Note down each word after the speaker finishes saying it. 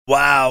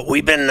Wow,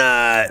 we've been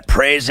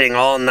praising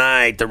all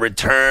night the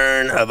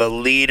return of a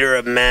leader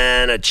of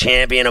men, a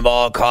champion of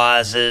all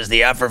causes,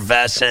 the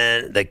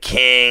effervescent, the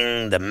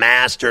king, the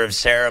master of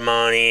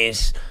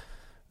ceremonies,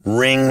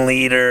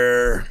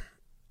 ringleader,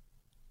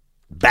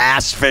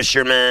 bass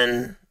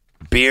fisherman,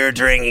 beer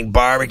drinking,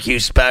 barbecue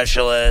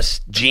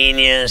specialist,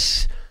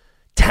 genius,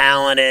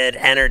 talented,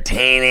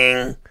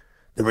 entertaining,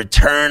 the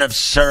return of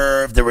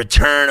Serve, the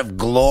return of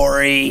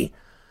Glory,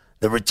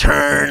 the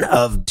return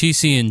of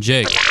TC and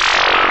Jake.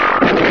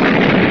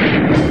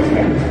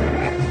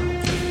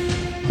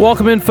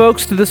 Welcome in,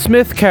 folks, to the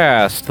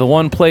Smithcast, the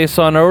one place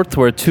on Earth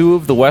where two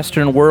of the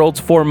Western world's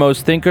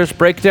foremost thinkers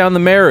break down the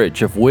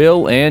marriage of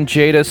Will and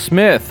Jada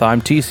Smith.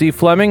 I'm TC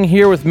Fleming,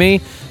 here with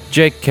me,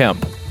 Jake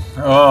Kemp.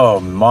 Oh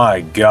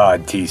my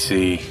God,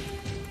 TC.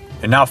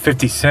 And now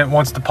 50 Cent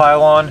wants to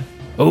pile on?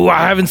 Oh,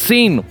 I haven't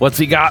seen. What's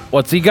he got?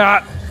 You're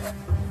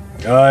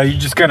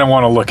just gonna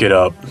want to look it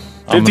up.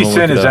 50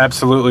 Cent is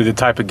absolutely the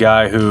type of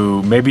guy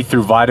who, maybe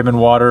through vitamin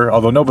water,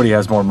 although nobody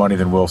has more money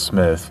than Will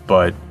Smith,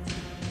 but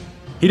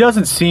he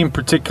doesn't seem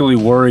particularly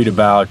worried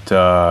about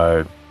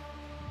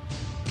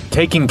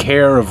taking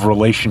care of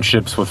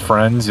relationships with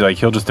friends. Like,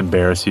 he'll just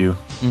embarrass you.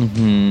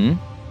 Mm-hmm.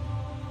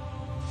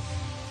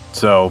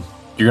 So,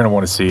 you're going to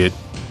want to see it.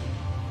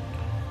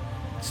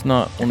 It's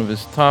not one of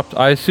his top...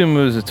 I assume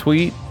it was a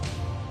tweet?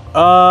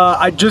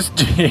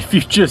 If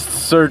you just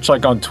search,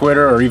 like, on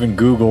Twitter or even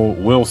Google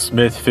Will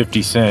Smith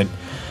 50 Cent,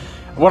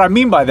 what I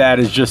mean by that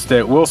is just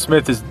that Will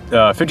Smith is...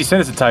 50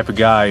 Cent is the type of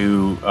guy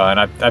who, and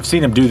I've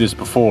seen him do this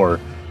before,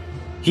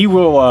 he'll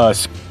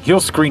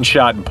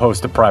screenshot and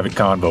post a private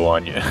convo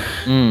on you.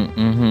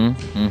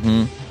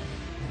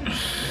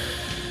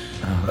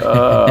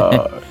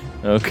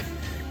 Okay.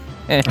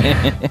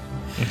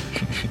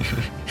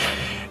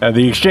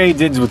 The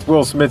exchange ends with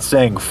Will Smith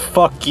saying,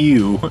 "Fuck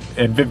you,"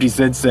 and 50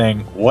 Cent saying,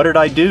 "What did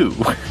I do?"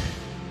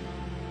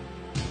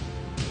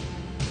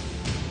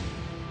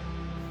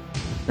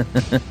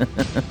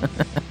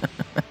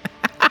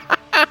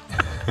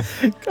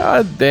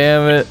 God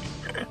damn it.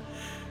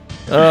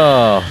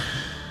 Oh,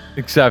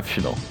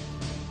 exceptional.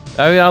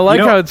 I mean, I like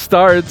how it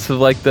starts with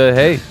like the,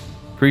 hey,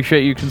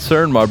 appreciate you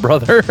concern, my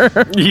brother.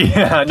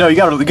 Yeah, no, you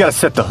gotta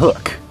set the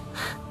hook.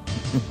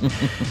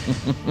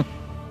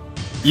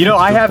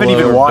 I haven't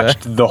even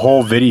watched the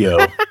whole video.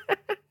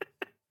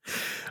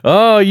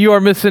 Oh, you are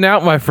missing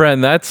out, my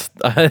friend. That's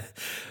the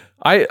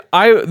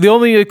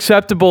only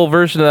acceptable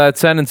version of that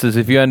sentence is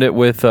if you end it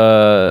with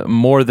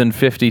more than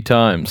 50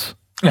 times.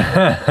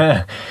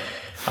 I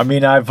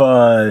mean, I've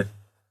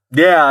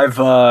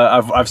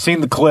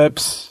seen the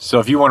clips, so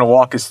if you want to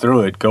walk us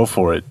through it, go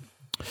for it.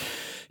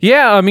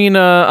 Yeah, I mean,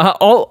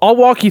 I'll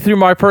walk you through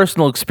my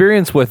personal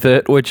experience with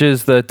it, which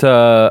is that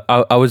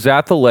I was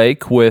at the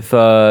lake with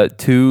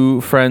two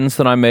friends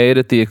that I made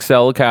at the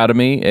Excel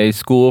Academy, a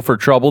school for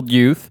troubled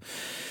youth.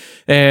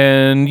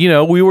 And,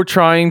 we were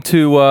trying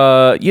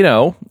to,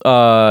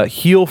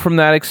 heal from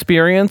that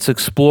experience,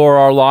 explore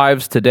our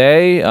lives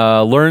today,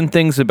 learn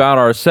things about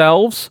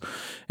ourselves.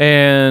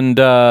 And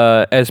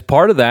as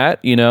part of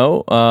that,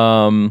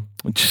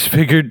 just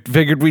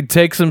figured we'd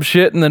take some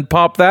shit and then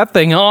pop that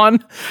thing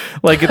on,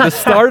 like at the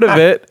start of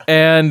it,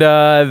 and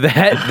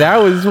that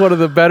was one of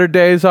the better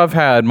days I've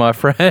had, my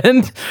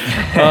friend.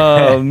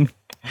 I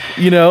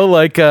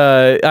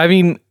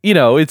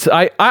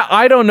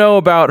don't know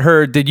about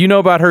her. Did you know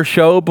about her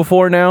show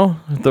before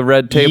now, the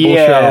Red Table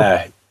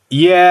Show?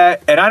 Yeah,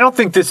 and I don't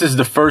think this is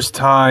the first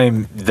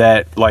time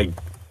that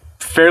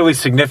fairly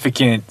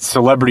significant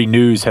celebrity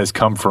news has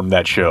come from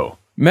that show.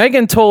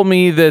 Megan told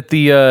me that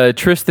the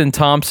Tristan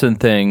Thompson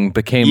thing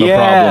became a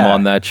problem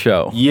on that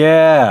show.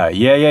 Yeah.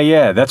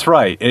 That's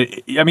right.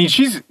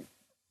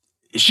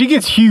 She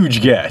gets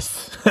huge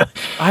guests.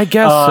 I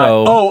guess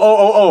so.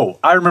 Oh!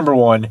 I remember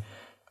one.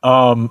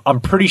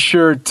 I'm pretty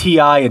sure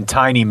T.I. and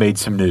Tiny made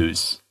some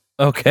news.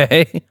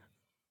 Okay.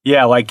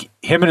 Yeah,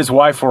 him and his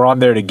wife were on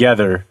there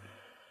together.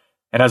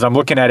 And as I'm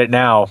looking at it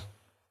now,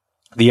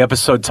 the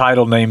episode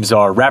title names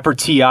are Rapper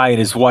T.I. and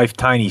his wife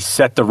Tiny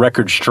set the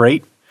record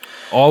straight.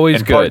 Always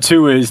and good. Part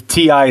 2 is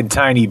T.I. and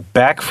Tiny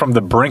back from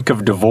the brink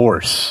of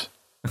divorce.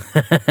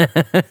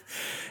 There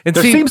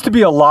seems to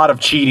be a lot of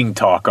cheating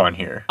talk on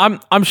here.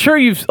 I'm sure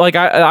you've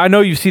I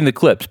know you've seen the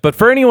clips, but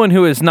for anyone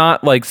who has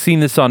not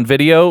seen this on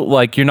video,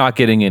 you're not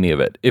getting any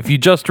of it. If you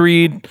just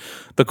read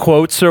the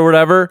quotes or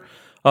whatever,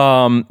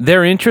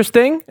 they're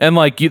interesting and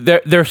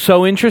they're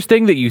so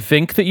interesting that you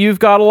think that you've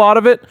got a lot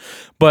of it,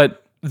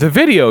 but the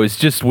video is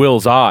just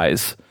Will's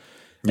eyes.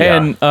 Yeah.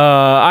 And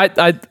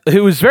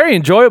it was very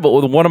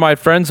enjoyable. One of my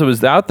friends who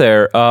was out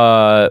there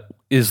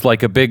is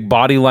a big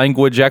body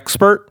language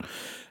expert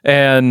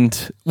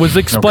and was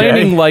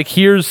explaining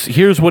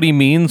here's what he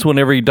means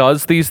whenever he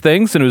does these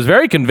things, and it was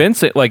very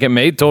convincing. It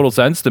made total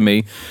sense to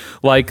me,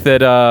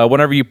 that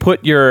whenever you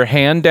put your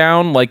hand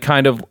down,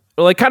 kind of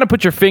like kind of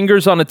put your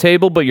fingers on a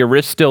table, but your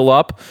wrist still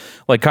up,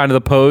 like kind of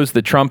the pose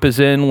that Trump is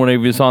in when he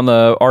was on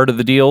the Art of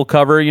the Deal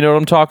cover. You know what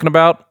I'm talking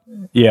about?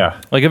 Yeah.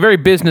 Like a very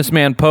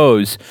businessman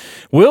pose.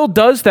 Will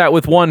does that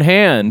with one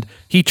hand.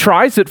 He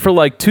tries it for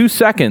like 2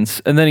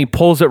 seconds, and then he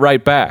pulls it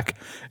right back.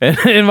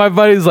 And my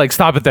buddy's like,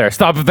 stop it there, to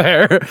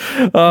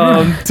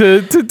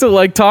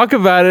like talk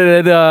about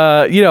it.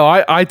 And, you know,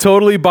 I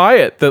totally buy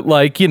it that,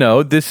 like, you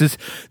know, this is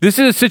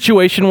a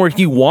situation where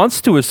he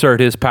wants to assert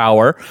his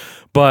power,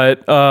 but,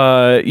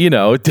 you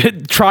know,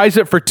 tries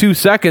it for 2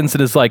 seconds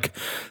and is like,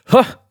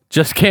 huh,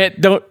 just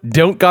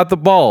don't got the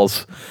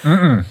balls.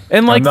 Mm-mm.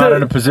 And like, I'm not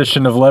in a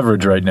position of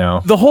leverage right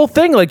now. The whole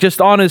thing, like, just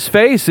on his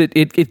face,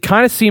 it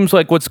kind of seems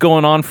like what's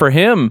going on for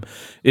him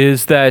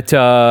is that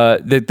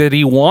that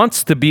he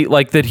wants to be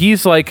like, that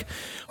he's like,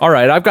 all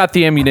right, I've got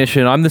the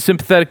ammunition. I'm the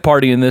sympathetic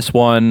party in this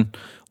one.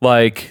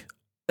 Like,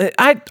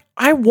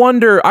 I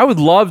wonder, I would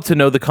love to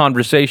know the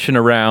conversation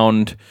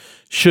around,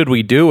 should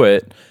we do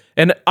it?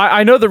 And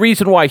I know the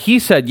reason why he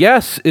said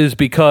yes is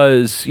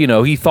because, you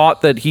know, he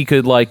thought that he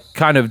could, like,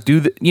 kind of do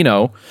the, you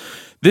know,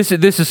 this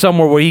is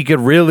somewhere where he could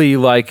really,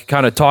 like,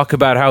 kind of talk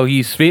about how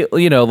he's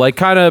you know, like,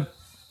 kind of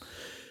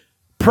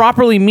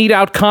properly mete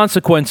out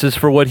consequences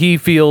for what he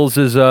feels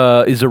is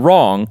a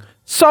wrong.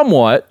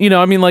 Somewhat, you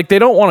know, I mean, like, they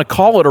don't want to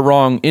call it a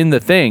wrong in the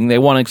thing. They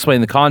want to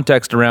explain the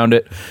context around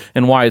it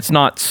and why it's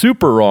not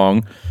super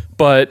wrong.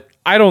 But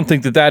I don't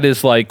think that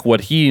is, like,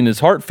 what he in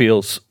his heart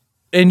feels.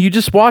 And you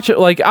just watch it,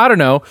 like, I don't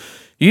know,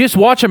 you just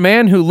watch a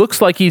man who looks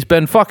like he's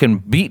been fucking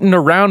beaten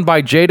around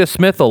by Jada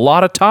Smith a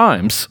lot of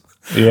times.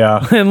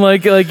 Yeah. And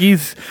like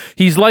he's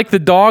like the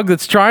dog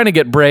that's trying to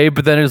get brave,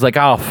 but then he's like,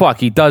 oh fuck,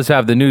 he does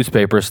have the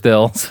newspaper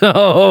still.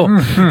 So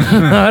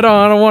I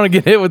don't want to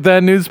get hit with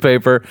that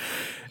newspaper.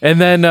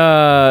 And then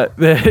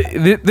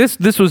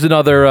this was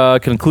another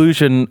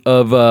conclusion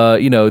of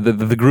you know,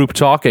 the group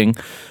talking,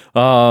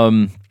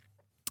 that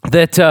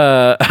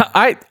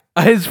I,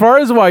 as far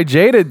as why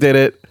Jada did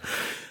it,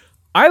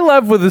 I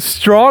left with a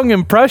strong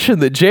impression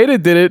that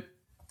Jada did it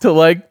to,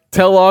 like,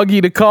 tell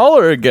Augie to call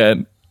her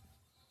again.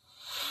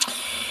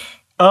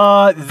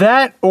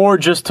 That, or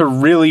just to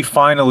really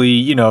finally,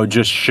 you know,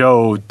 just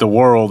show the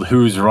world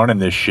who's running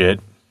this shit.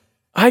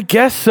 I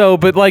guess so,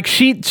 but, like,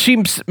 she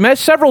met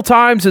several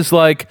times as,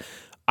 like,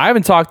 I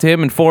haven't talked to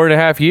him in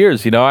 4.5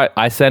 years. You know,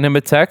 I sent him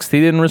a text, he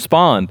didn't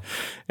respond.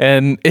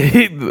 And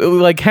it,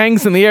 like,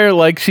 hangs in the air,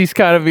 like, she's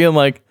kind of being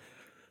like,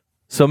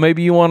 so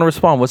maybe you want to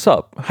respond. What's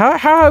up? How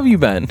have you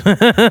been?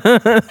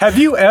 Have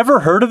you ever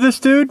heard of this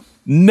dude?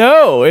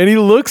 No, and he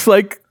looks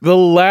like the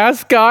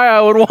last guy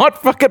I would want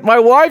fucking my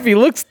wife. He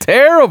looks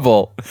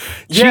terrible.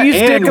 Yeah, Cheese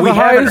and we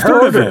haven't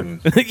heard of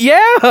him.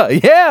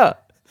 Yeah.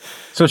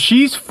 So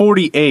she's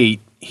 48,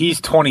 he's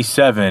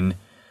 27.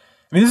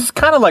 I mean, this is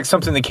kind of like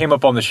something that came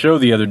up on the show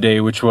the other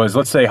day, which was,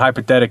 let's say,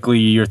 hypothetically,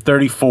 you're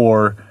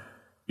 34,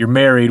 you're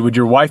married. Would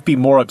your wife be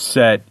more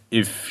upset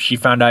if she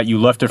found out you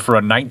left her for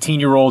a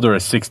 19-year-old or a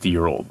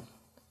 60-year-old?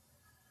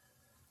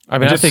 I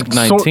mean, I think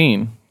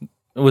 19.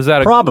 Was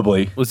that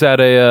probably? Was that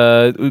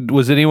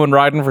was anyone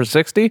riding for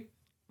 60?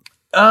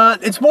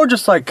 It's more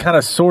just like kind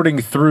of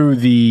sorting through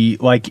the,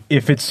 like,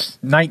 if it's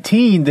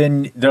 19,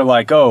 then they're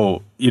like,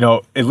 oh, you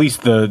know, at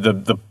least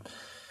the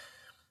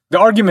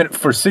argument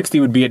for 60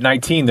 would be at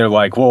 19. They're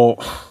like,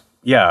 well,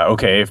 yeah,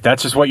 okay, if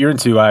that's just what you're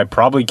into, I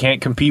probably can't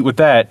compete with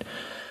that.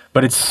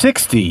 But at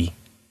 60,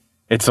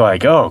 it's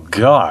like, oh,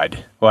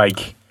 God.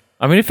 Like,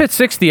 I mean, if it's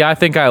 60, I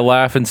think I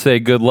laugh and say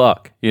good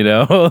luck, you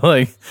know?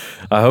 Like,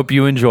 I hope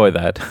you enjoy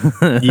that.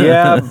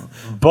 Yeah,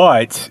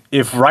 but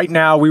if right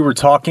now we were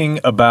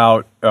talking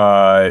about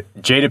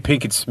Jada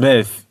Pinkett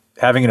Smith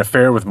having an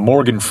affair with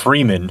Morgan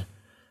Freeman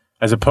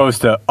as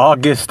opposed to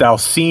August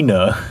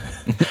Alsina,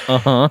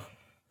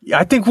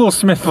 I think Will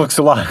Smith looks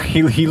a lot,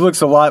 he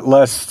looks a lot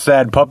less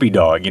sad puppy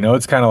dog, you know?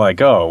 It's kind of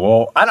like, oh,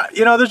 well, I don't,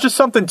 you know, there's just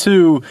something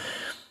to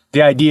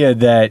the idea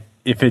that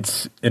if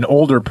it's an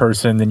older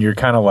person, then you're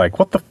kind of like,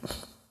 what the,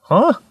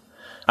 huh?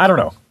 I don't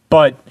know.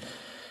 But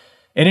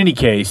in any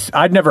case,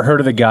 I'd never heard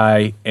of the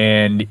guy,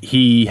 and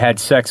he had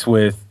sex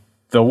with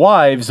the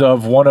wives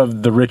of one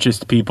of the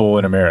richest people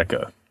in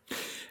America.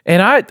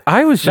 And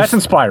I was just... That's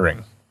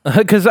inspiring.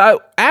 Because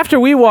after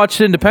we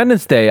watched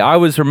Independence Day, I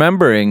was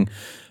remembering,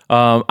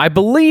 I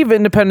believe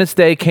Independence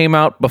Day came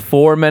out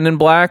before Men in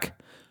Black.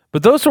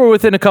 But those were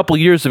within a couple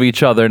years of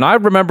each other, and I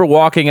remember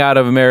walking out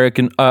of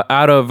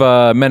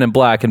Men in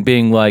Black and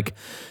being like,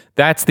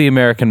 "That's the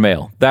American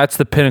male. That's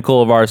the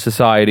pinnacle of our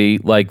society.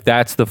 Like,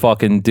 that's the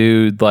fucking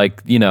dude.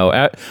 Like, you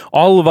know,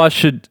 all of us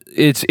should.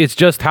 It's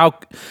just how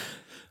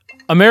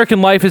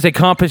American life is a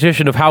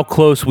competition of how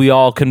close we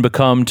all can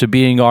become to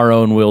being our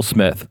own Will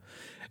Smith."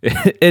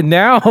 And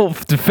now,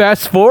 to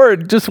fast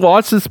forward, just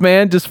watch this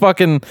man just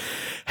fucking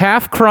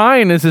half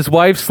crying as his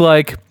wife's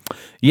like,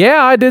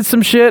 yeah, I did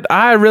some shit.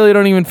 I really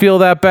don't even feel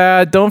that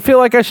bad. Don't feel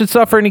like I should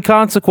suffer any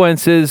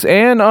consequences.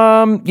 And,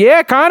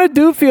 yeah, kind of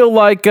do feel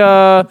like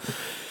the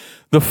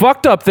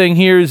fucked up thing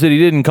here is that he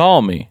didn't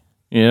call me,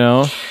 you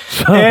know?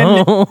 So.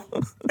 And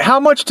how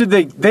much did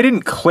they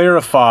didn't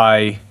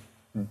clarify,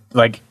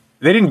 like,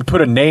 they didn't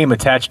put a name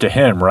attached to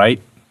him,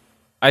 right?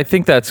 I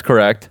think that's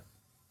correct.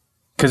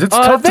 Because it's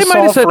tough to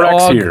solve for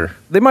X here.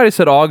 They might have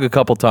said Og a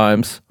couple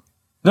times.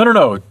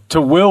 No.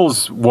 To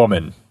Will's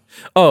woman.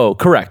 Oh,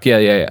 correct.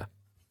 Yeah.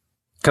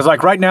 Because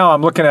like right now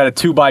I'm looking at a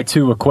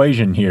 2x2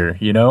 equation here,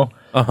 you know?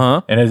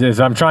 Uh-huh. And as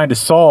I'm trying to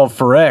solve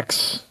for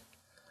X,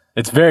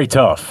 it's very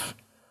tough.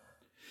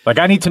 Like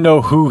I need to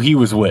know who he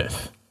was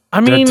with. I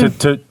mean...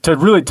 To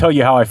really tell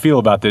you how I feel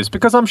about this,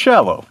 because I'm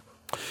shallow.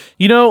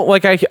 You know,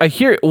 like I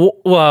hear...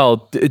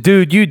 Well,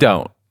 dude, you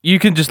don't. You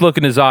can just look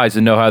in his eyes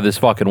and know how this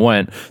fucking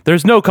went.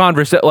 There's no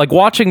conversation. Like,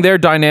 watching their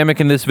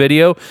dynamic in this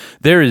video,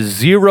 there is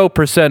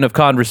 0% of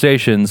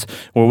conversations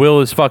where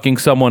Will is fucking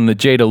someone that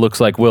Jada looks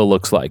like Will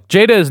looks like.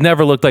 Jada has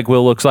never looked like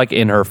Will looks like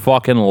in her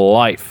fucking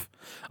life.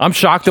 I'm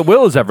shocked that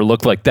Will has ever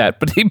looked like that,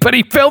 but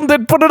he filmed it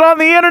and put it on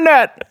the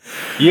internet.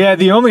 Yeah,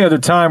 the only other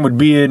time would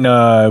be in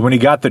when he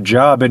got the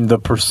job in The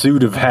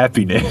Pursuit of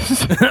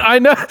Happiness. I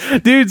know,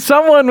 dude.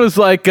 Someone was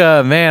like,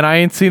 "Man, I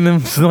ain't seen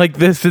him like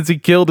this since he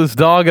killed his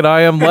dog in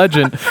I Am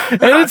Legend,"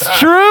 and it's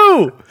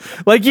true.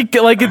 Like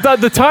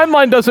the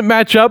timeline doesn't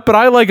match up, but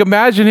I like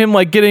imagine him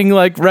like getting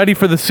like ready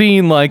for the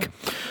scene. Like,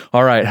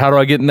 all right, how do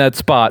I get in that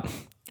spot?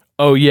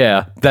 Oh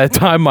yeah, that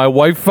time my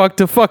wife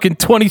fucked a fucking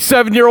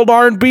 27-year-old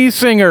R&B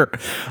singer.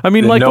 I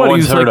mean, like, what, he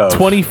was like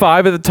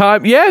 25 at the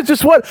time? Yeah,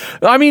 just what?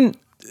 I mean,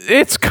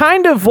 it's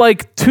kind of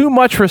like too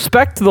much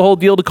respect to the whole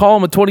deal to call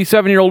him a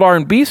 27-year-old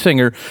R&B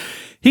singer.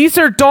 He's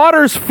their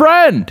daughter's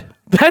friend.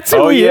 That's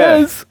who he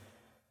is.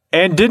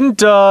 And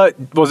didn't,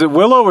 was it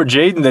Willow or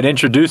Jaden that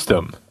introduced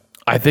him?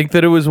 I think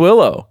that it was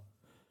Willow.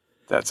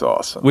 That's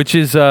awesome. Which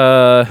is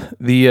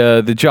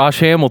the Josh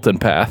Hamilton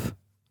path.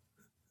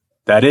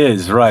 That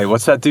is, right.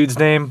 What's that dude's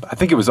name? I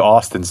think it was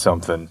Austin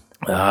something.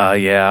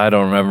 Yeah, I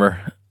don't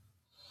remember.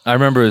 I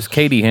remember it was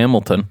Katie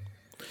Hamilton.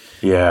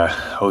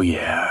 Yeah. Oh,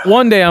 yeah.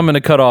 One day I'm going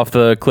to cut off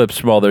the clips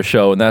from all their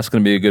show, and that's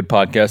going to be a good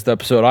podcast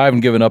episode. I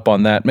haven't given up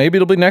on that. Maybe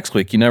it'll be next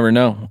week. You never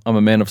know. I'm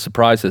a man of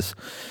surprises.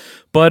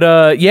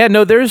 But, yeah,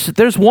 no,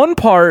 there's one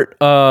part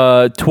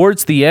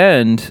towards the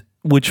end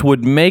which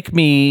would make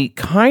me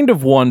kind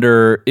of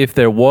wonder if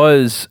there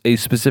was a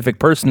specific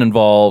person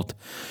involved,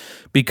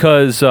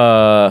 because...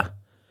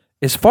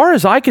 as far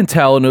as I can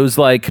tell, and it was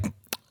like,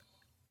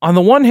 on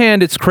the one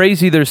hand, it's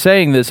crazy they're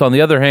saying this. On the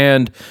other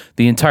hand,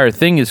 the entire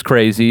thing is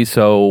crazy.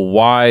 So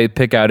why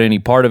pick out any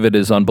part of it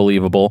is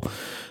unbelievable.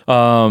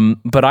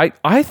 But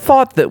I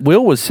thought that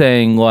Will was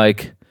saying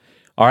like,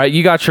 all right,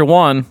 you got your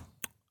one.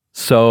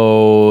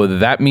 So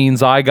that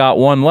means I got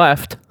one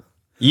left.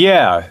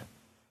 Yeah.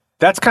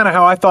 That's kind of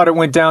how I thought it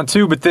went down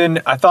too. But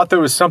then I thought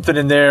there was something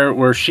in there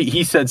where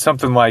he said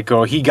something like,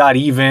 oh, he got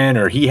even,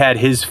 or he had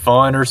his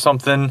fun or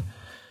something.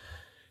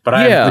 But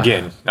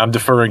I'm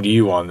deferring to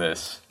you on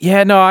this.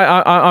 Yeah, no,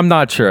 I'm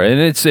not sure, and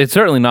it's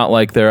certainly not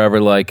like they're ever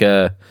like,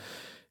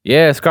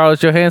 yeah, Scarlett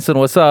Johansson,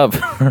 what's up,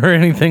 or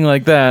anything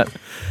like that.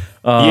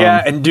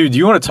 Yeah, and dude,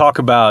 you want to talk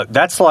about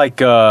that's like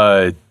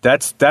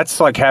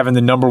having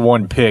the number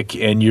one pick,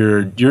 and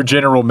your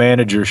general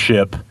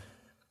managership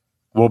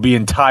will be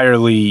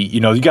entirely,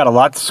 you got a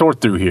lot to sort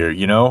through here.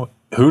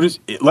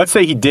 Let's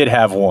say he did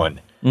have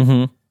one.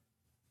 Mm-hmm.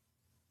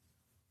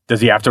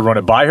 Does he have to run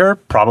it by her?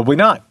 Probably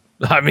not.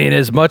 I mean,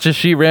 as much as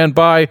she ran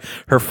by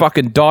her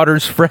fucking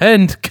daughter's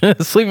friend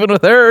sleeping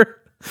with her.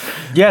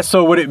 Yeah,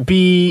 so would it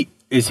be,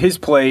 is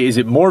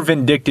it more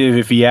vindictive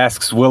if he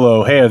asks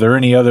Willow, hey,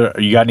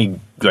 you got any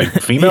like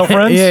female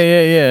friends?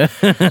 Yeah.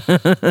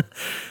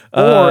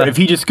 Or if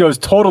he just goes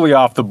totally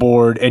off the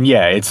board and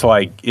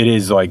it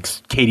is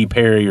like Katy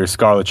Perry or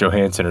Scarlett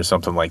Johansson or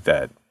something like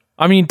that.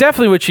 I mean,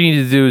 definitely what you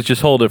need to do is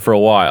just hold it for a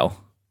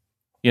while,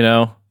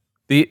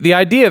 The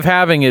idea of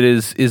having it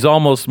is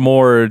almost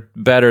more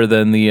better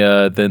than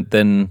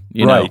than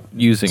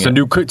using it.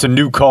 It's a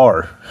new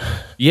car.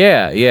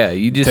 Yeah.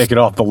 You just take it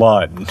off the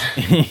lot.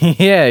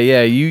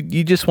 yeah.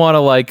 You just want to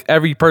like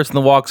every person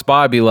that walks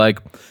by be like,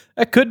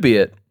 that could be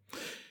it.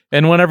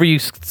 And whenever you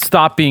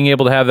stop being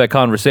able to have that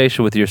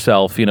conversation with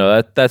yourself,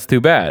 that's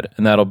too bad,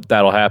 and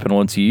that'll happen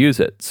once you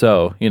use it.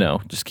 So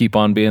just keep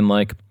on being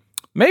like,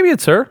 maybe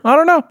it's her. I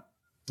don't know.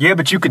 Yeah,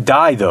 but you could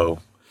die though.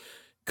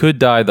 Could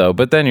die though,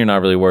 but then you're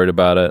not really worried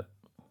about it.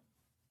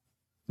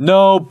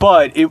 No,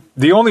 but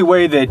the only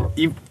way that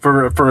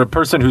for a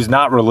person who's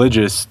not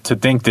religious to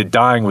think that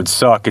dying would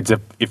suck is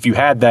if you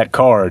had that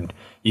card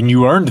and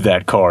you earned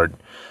that card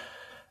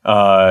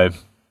on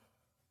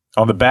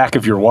the back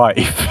of your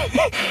wife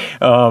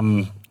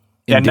and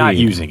not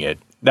using it.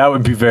 That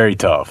would be very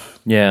tough.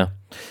 Yeah.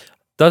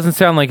 Doesn't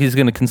sound like he's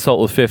going to consult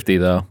with 50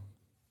 though.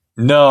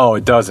 No,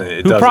 it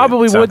doesn't. Who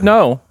probably would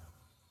know.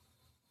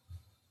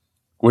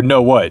 Would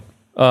know what?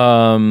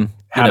 How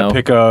to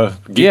pick a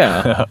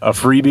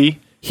freebie.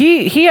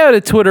 He had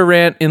a Twitter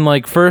rant in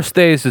like first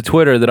days of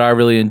Twitter that I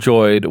really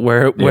enjoyed,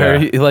 where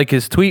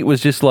his tweet was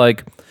just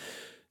like,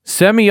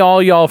 send me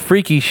all y'all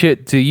freaky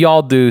shit to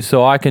y'all do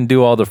so I can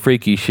do all the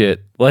freaky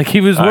shit. Like he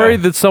was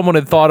worried that someone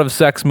had thought of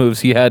sex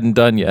moves he hadn't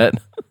done yet.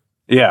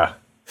 Yeah,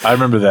 I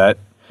remember that.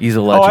 He's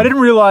a legend. Oh, I didn't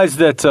realize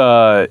that.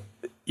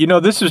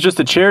 This was just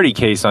a charity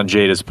case on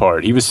Jada's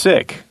part. He was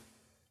sick.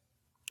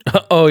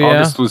 Oh yeah.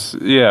 August was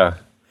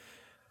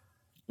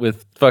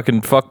with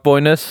fucking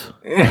fuckboyness.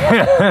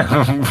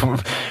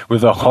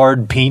 With a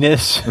hard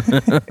penis.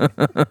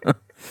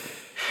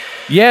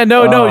 Yeah,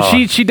 no.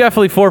 She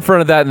definitely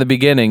forefronted that in the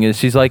beginning. Is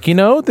she's like,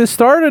 this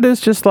started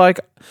as just like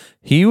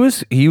he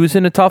was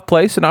in a tough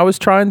place, and I was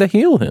trying to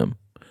heal him.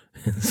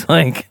 It's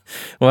like,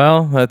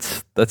 well,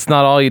 that's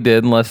not all you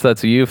did, unless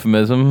that's a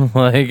euphemism.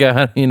 Like,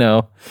 I don't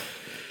know.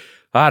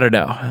 I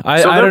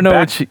don't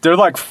know. They're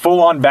like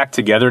full on back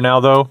together now,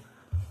 though.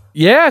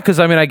 Yeah, because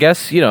I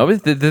guess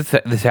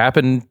this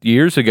happened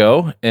years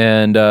ago,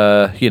 and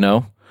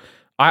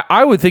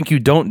I would think you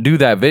don't do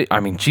that video. I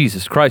mean,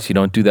 Jesus Christ, you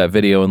don't do that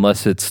video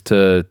unless it's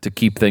to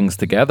keep things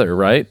together,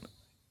 right?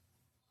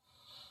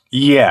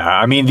 Yeah,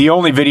 I mean, the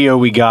only video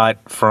we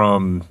got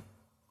from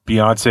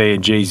Beyonce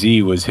and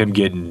Jay-Z was him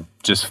getting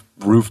just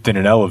roofed in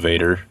an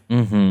elevator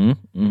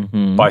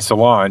by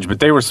Solange, but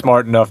they were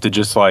smart enough to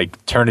just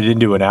like turn it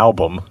into an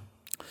album.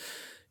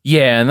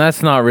 Yeah, and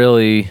that's not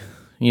really,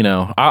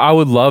 I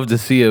would love to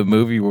see a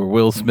movie where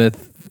Will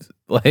Smith,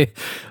 like,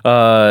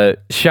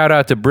 shout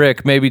out to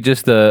Brick, maybe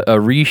just a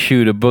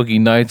reshoot of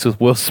Boogie Nights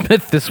with Will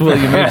Smith, this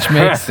William H.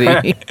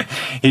 Macy.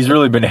 He's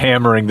really been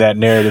hammering that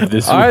narrative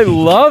this week. I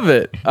love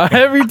it.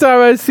 Every time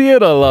I see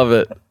it, I love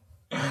it.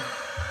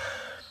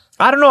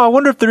 I don't know. I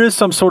wonder if there is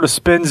some sort of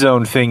spin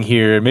zone thing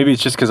here. Maybe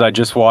it's just because I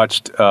just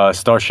watched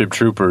Starship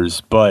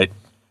Troopers, but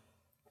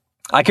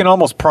I can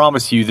almost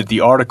promise you that the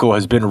article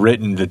has been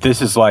written that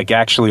this is like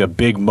actually a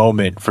big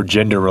moment for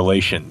gender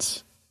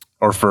relations,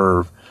 or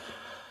for,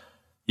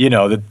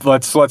 that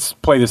let's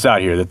play this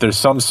out here, that there's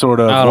some sort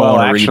of, I don't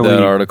want to read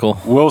that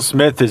article. Will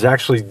Smith is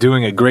actually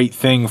doing a great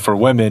thing for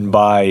women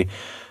by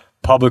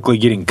publicly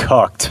getting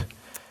cucked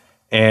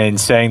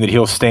and saying that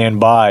he'll stand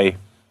by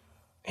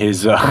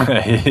his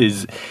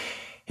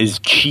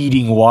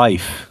cheating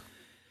wife.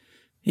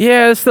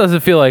 Yeah, this doesn't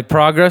feel like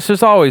progress.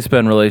 There's always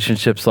been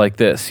relationships like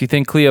this. You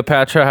think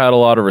Cleopatra had a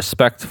lot of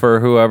respect for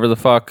whoever the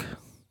fuck?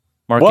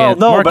 Mark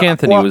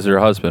Anthony was her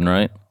husband,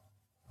 right?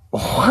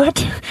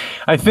 What?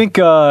 I think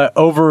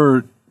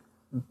over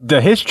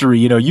the history,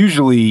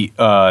 usually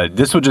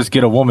this would just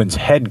get a woman's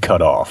head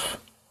cut off.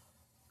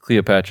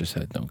 Cleopatra's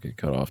head don't get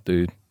cut off,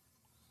 dude.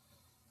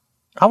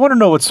 I want to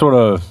know what sort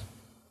of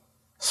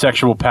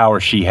sexual power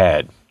she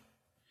had.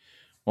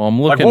 Well,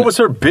 I'm looking. Like, what was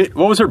her bit?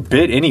 What was her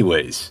bit,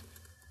 anyways?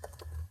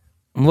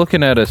 I'm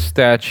looking at a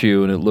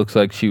statue, and it looks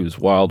like she was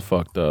wild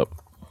fucked up.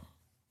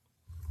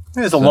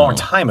 It was a long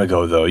time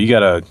ago, though. You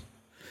gotta.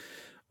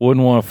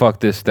 Wouldn't want to fuck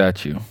this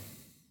statue.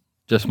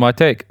 Just my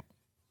take.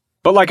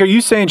 But like, are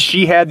you saying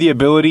she had the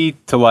ability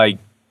to like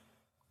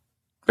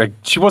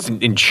she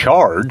wasn't in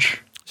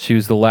charge? She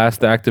was the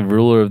last active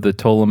ruler of the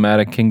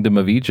Ptolemaic kingdom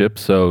of Egypt.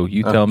 So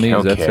you tell me,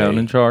 does that sound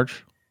in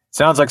charge?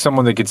 Sounds like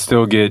someone that could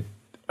still get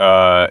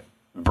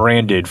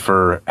branded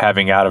for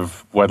having out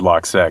of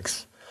wedlock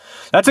sex.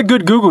 That's a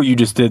good Google you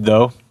just did,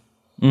 though.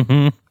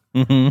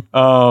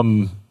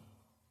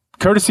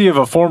 Courtesy of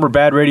a former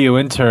Bad Radio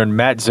intern,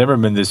 Matt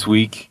Zimmerman, this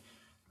week.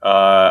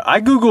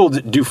 I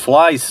Googled, do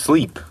flies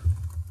sleep?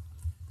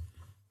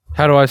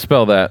 How do I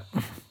spell that?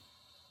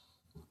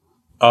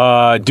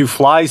 Do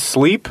flies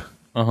sleep?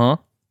 Uh-huh.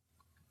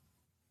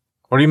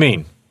 What do you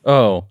mean?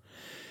 Oh.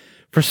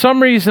 For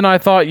some reason, I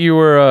thought you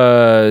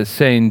were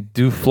saying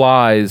do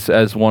flies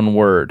as one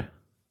word.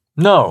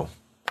 No.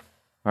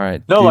 All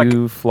right. No,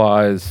 do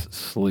flies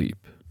sleep?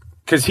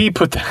 Because he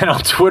put that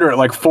on Twitter at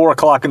like 4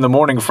 o'clock in the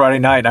morning Friday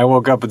night, and I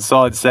woke up and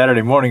saw it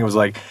Saturday morning and was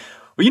like,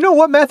 well, you know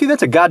what, Matthew?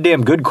 That's a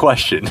goddamn good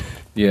question.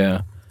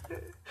 Yeah.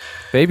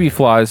 Baby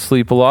flies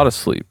sleep a lot of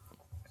sleep.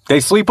 They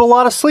sleep a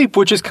lot of sleep,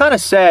 which is kind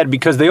of sad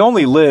because they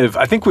only live,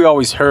 I think we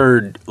always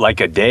heard like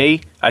a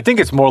day. I think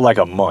it's more like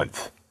a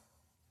month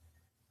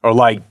or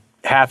like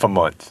half a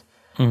month.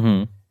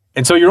 And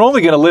so you're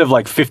only going to live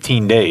like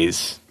 15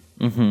 days,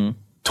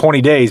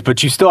 20 days,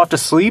 but you still have to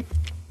sleep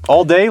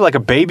all day like a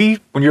baby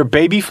when you're a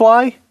baby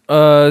fly?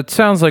 It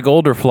sounds like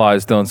older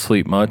flies don't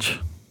sleep much.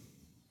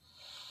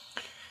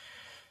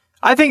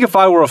 I think if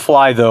I were a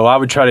fly, though, I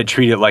would try to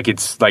treat it like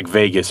it's like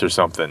Vegas or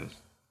something.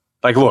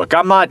 Like, look,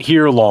 I'm not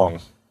here long.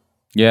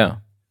 Yeah.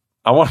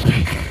 I want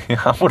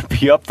to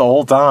be up the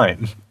whole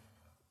time.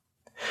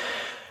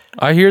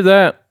 I hear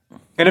that.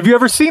 And have you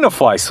ever seen a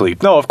fly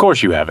sleep? No, of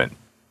course you haven't.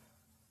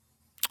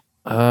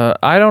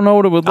 I don't know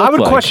what it would look like. I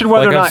would question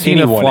whether or not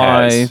anyone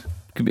has.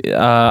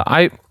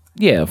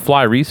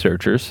 Fly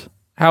researchers.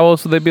 How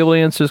else would they be able to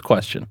answer this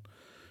question?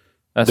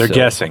 They're silly.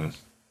 Guessing.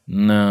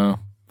 No,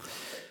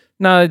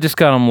 they just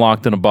got them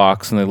locked in a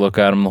box and they look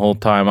at them the whole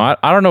time. I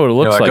don't know what it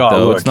looks like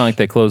though. Look. It's not like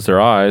they close their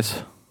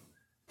eyes.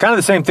 Kind of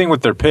the same thing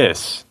with their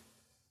piss.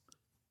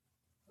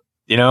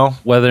 You know?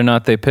 Whether or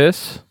not they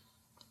piss?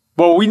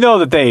 Well, we know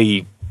that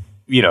they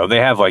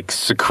have like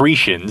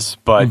secretions,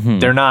 but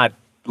they're not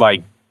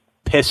like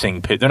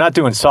pissing. They're not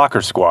doing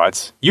soccer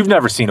squats. You've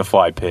never seen a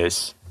fly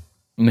piss.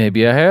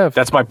 Maybe I have.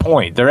 That's my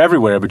point. They're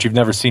everywhere, but you've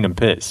never seen them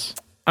piss.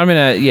 I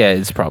mean, yeah,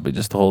 it's probably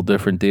just a whole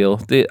different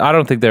deal. I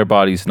don't think their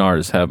bodies and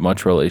ours have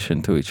much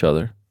relation to each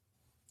other.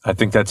 I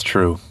think that's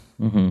true.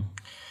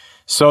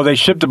 So they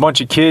shipped a bunch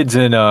of kids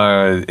in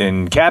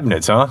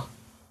cabinets, huh?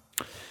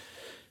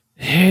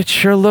 Yeah, It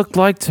sure looked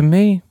like to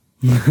me.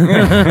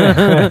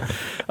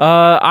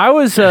 I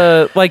was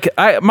I'm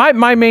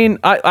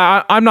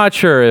not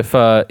sure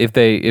if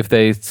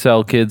they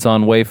sell kids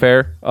on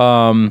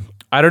Wayfair.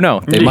 I don't know.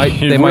 They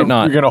might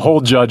not. You're gonna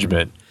hold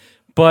judgment.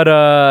 But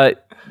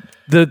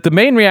the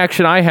main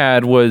reaction I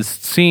had was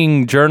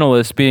seeing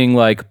journalists being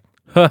like,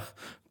 huh,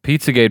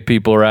 Pizzagate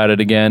people are at it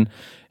again.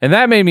 And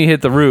that made me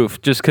hit the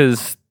roof just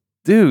because,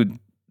 dude,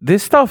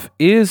 this stuff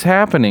is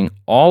happening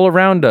all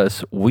around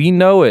us. We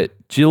know it.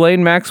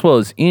 Ghislaine Maxwell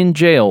is in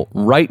jail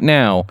right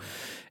now.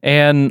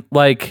 And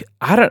like,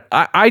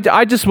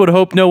 I just would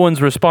hope no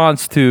one's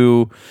response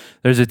to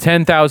there's a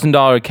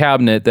 $10,000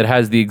 cabinet that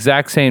has the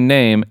exact same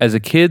name as a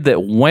kid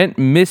that went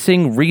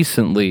missing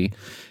recently.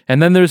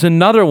 And then there's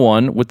another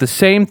one with the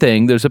same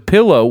thing. There's a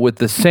pillow with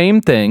the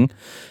same thing.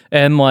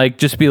 And like,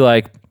 just be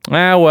like,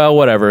 well,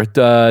 whatever.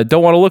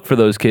 Don't want to look for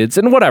those kids.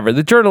 And whatever.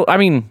 They're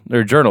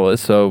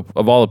journalists. So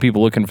of all the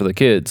people looking for the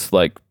kids,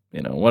 like,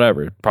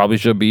 whatever. It probably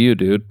should be you,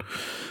 dude.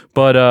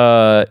 But,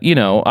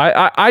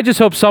 I just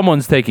hope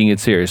someone's taking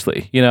it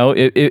seriously.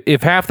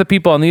 If half the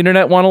people on the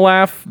internet want to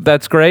laugh,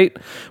 that's great.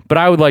 But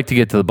I would like to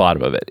get to the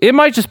bottom of it. It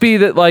might just be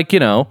that, like,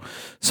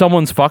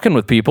 someone's fucking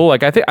with people.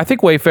 Like, I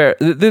think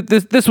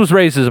Wayfair, this was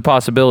raised as a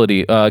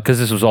possibility because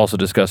this was also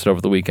discussed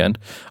over the weekend.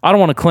 I don't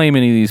want to claim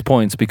any of these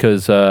points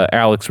because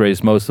Alex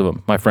raised most of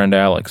them, my friend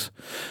Alex.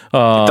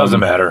 It doesn't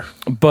matter.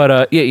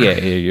 But, yeah,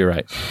 you're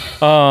right.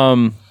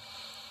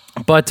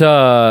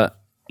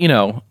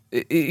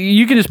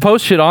 You can just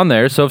post shit on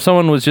there. So if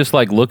someone was just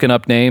like looking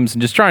up names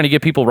and just trying to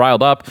get people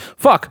riled up,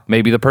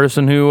 maybe the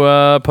person who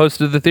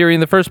posted the theory in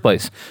the first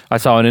place. I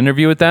saw an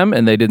interview with them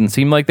and they didn't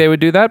seem like they would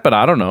do that, but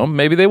I don't know.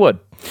 Maybe they would.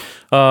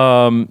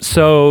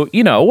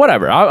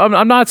 Whatever.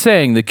 I'm not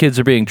saying the kids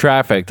are being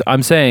trafficked.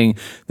 I'm saying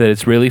that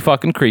it's really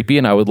fucking creepy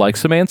and I would like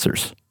some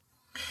answers.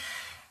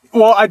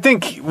 Well, I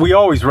think we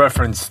always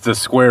reference the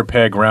square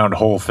peg round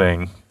hole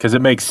thing because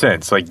it makes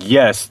sense. Like,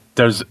 yes,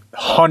 there's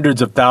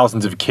hundreds of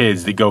thousands of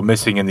kids that go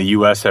missing in the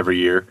U.S. every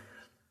year.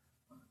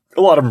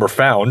 A lot of them are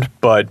found,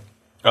 but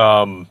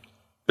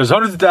there's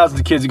hundreds of thousands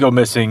of kids that go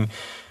missing.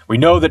 We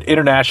know that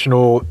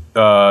international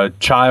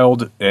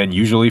child and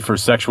usually for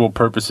sexual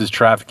purposes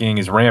trafficking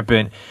is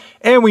rampant.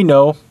 And we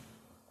know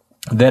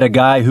that a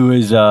guy who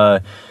has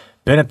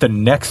been at the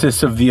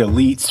nexus of the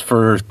elites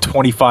for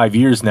 25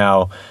 years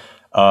now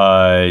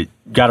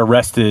got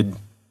arrested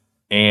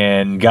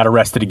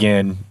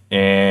again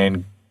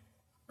and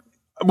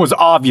was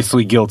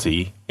obviously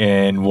guilty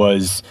and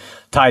was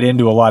tied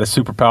into a lot of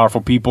super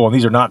powerful people. And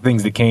these are not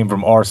things that came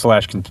from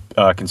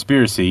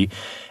r/conspiracy.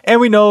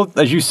 And we know,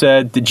 as you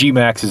said, that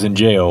G-Max is in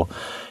jail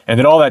and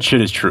that all that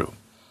shit is true.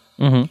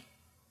 Mm-hmm.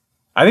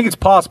 I think it's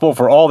possible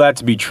for all that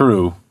to be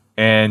true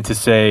and to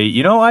say,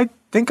 I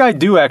think I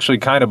do actually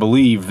kind of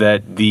believe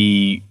that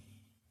the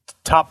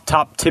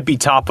top tippy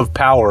top of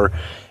power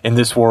in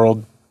this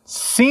world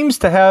seems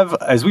to have,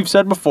 as we've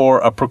said before,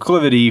 a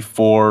proclivity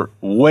for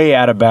way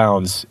out of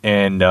bounds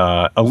and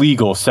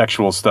illegal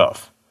sexual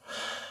stuff.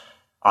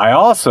 I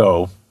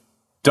also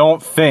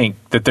don't think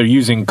that they're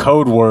using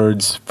code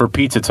words for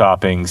pizza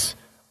toppings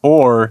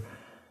or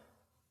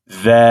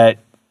that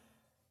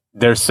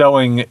they're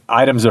selling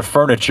items of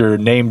furniture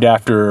named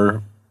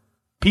after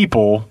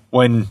people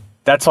when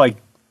that's what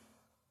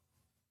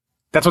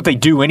they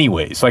do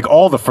anyways. Like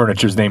all the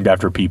furniture is named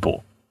after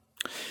people.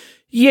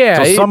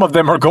 Yeah. So some of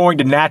them are going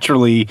to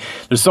naturally,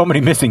 there's so many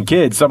missing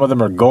kids, some of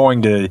them are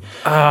going to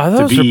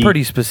those are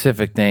pretty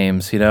specific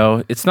names,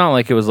 It's not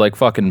like it was like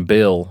fucking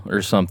Bill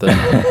or something.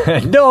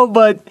 No,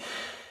 but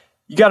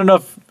you got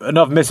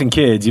enough missing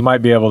kids, you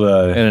might be able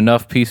to... And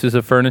enough pieces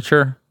of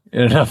furniture?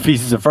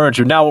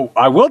 Now,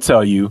 I will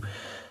tell you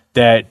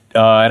that,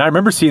 and I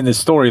remember seeing this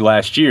story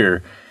last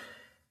year,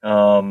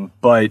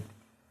 but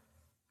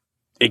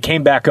it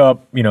came back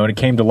up, and it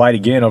came to light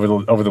again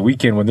over the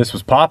weekend when this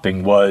was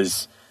popping,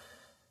 was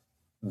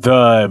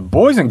the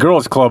Boys and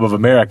Girls Club of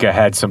America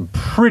had some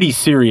pretty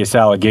serious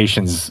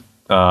allegations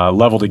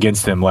leveled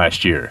against them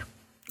last year.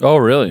 Oh,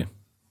 really?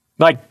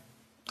 Like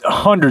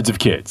hundreds of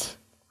kids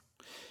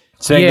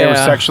saying they were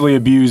sexually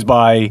abused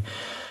by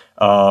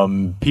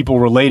people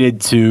related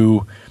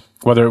to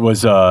whether it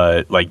was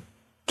like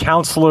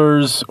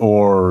counselors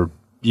or,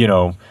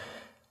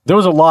 there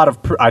was a lot of,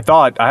 I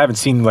haven't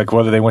seen like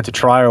whether they went to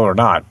trial or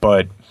not,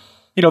 but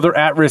they're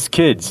at-risk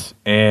kids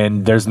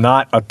and there's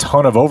not a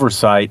ton of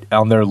oversight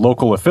on their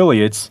local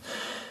affiliates.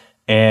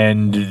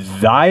 And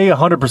I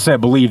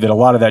 100% believe that a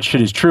lot of that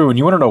shit is true. And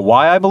you want to know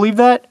why I believe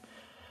that?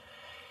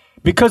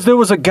 Because there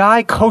was a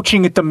guy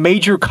coaching at the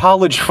major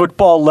college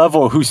football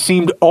level who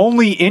seemed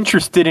only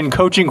interested in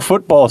coaching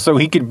football so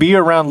he could be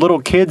around little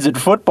kids at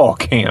football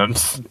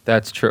camps.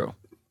 That's true.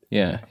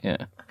 Yeah.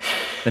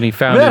 And he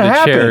founded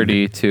a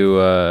charity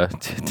to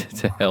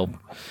help.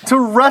 To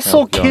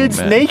wrestle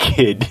kids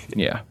naked.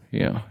 Yeah.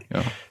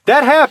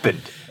 That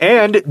happened.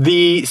 And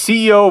the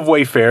CEO of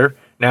Wayfair,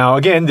 now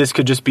again, this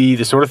could just be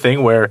the sort of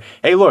thing where,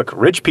 hey, look,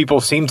 rich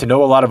people seem to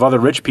know a lot of other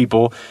rich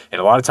people,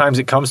 and a lot of times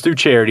it comes through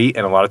charity,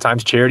 and a lot of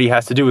times charity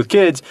has to do with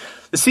kids.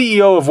 The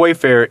CEO of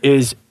Wayfair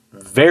is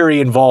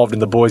very involved in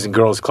the Boys and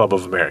Girls Club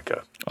of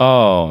America.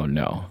 Oh,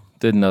 no.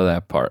 Didn't know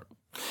that part.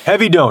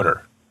 Heavy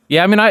donor.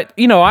 Yeah, I mean,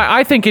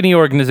 I think any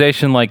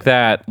organization like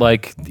that,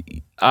 like,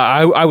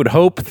 I would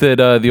hope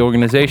that the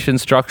organization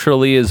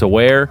structurally is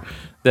aware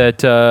that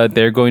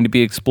they're going to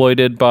be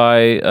exploited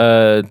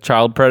by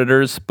child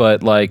predators,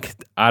 but, like,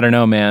 I don't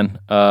know, man.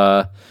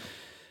 Child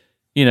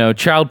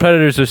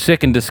predators are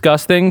sick and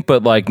disgusting,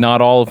 but, like, not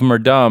all of them are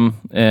dumb,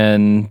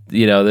 and,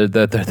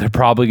 they're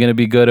probably going to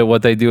be good at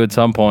what they do at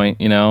some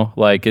point,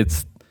 Like,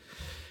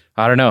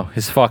 I don't know,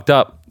 it's fucked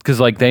up. Because,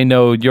 like, they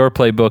know your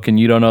playbook and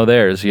you don't know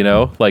theirs,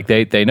 Like,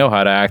 they know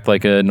how to act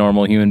like a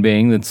normal human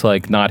being that's,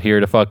 like, not here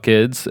to fuck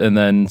kids. And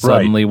then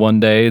suddenly one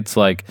day it's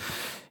like,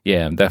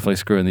 yeah, I'm definitely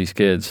screwing these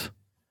kids.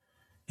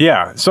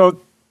 Yeah,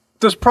 so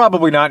there's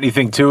probably not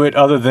anything to it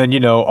other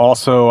than,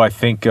 also I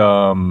think,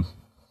 can't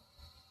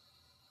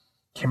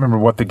remember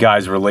what the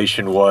guy's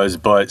relation was,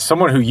 but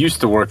someone who used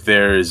to work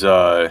there is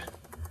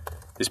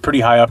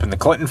pretty high up in the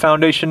Clinton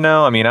Foundation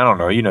now. I mean, I don't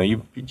know,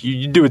 you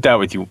do with that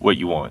with what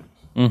you want.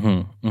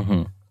 Mm-hmm,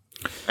 mm-hmm.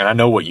 And I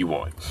know what you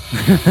want.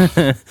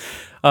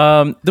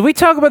 Did we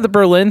talk about the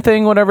Berlin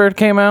thing whenever it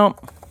came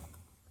out?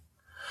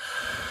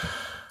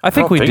 I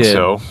think we did.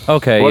 So.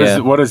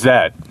 Okay, What is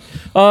that?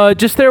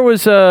 Just there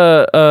was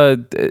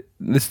the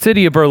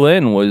city of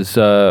Berlin was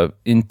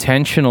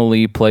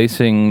intentionally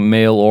placing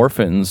male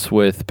orphans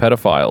with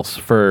pedophiles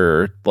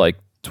for like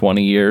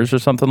 20 years or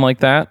something like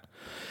that.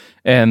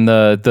 And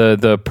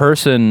the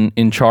person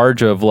in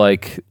charge of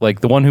like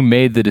the one who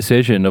made the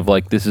decision of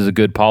like this is a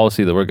good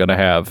policy that we're going to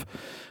have,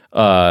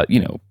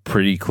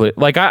 pretty clear.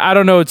 Like I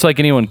don't know, it's like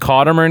anyone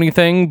caught him or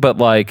anything, but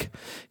like,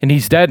 and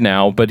he's dead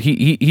now. But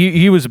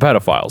he was a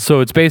pedophile, so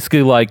it's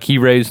basically like he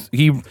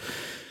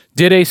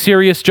did a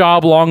serious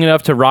job long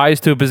enough to rise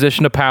to a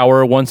position of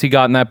power. Once he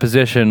got in that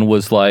position,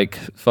 was like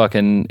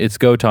fucking, it's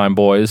go time,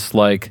 boys.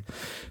 Like.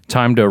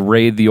 Time to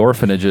raid the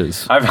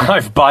orphanages.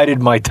 I've bided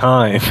my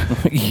time.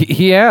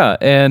 Yeah,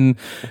 and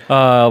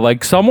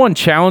like someone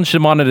challenged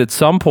him on it at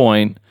some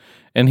point,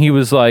 and he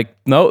was like,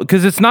 "No,"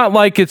 because it's not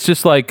like it's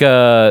just like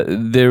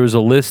there was a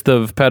list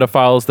of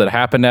pedophiles that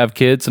happened to have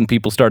kids, and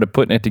people started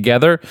putting it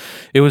together.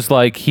 It was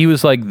like he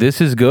was like, "This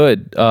is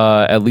good.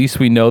 At least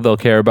we know they'll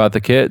care about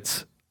the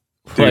kids."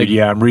 Dude,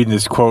 yeah, I'm reading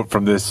this quote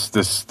from the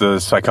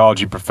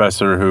psychology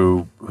professor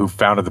who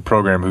founded the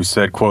program, who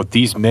said, quote,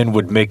 "These men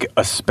would make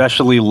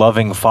especially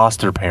loving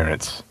foster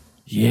parents."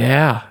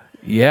 Yeah.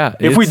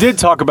 If we did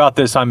talk about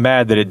this, I'm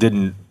mad that it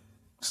didn't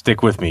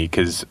stick with me,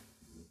 because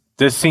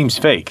this seems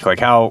fake. Like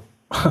how...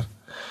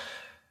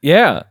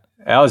 Yeah.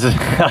 How is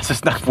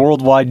this not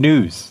worldwide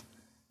news?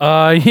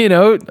 I mean,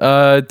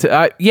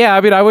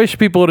 I wish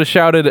people would have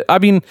shouted. I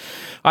mean,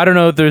 I don't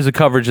know if there's a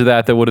coverage of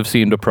that would have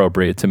seemed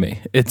appropriate to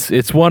me.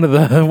 It's one of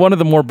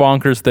the more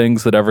bonkers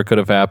things that ever could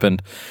have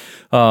happened.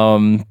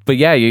 But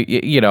yeah,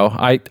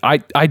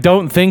 I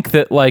don't think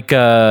that like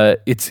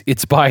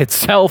it's by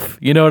itself.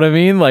 You know what I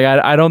mean? Like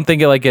I don't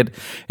think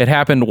it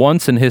happened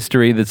once in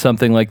history that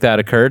something like that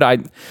occurred. I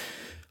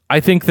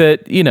think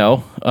that,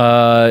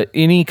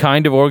 any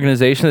kind of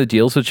organization that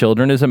deals with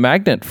children is a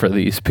magnet for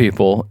these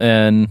people,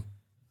 and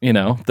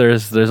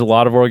there's a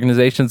lot of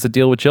organizations that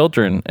deal with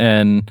children,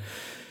 and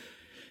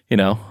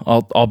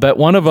I'll bet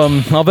one of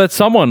them. I'll bet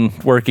someone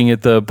working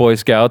at the Boy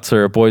Scouts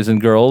or Boys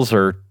and Girls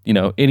or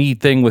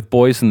anything with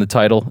boys in the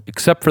title,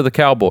 except for the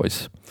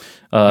Cowboys,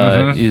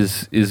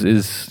 is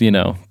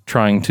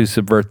trying to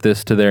subvert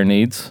this to their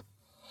needs.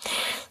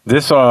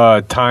 This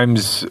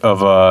Times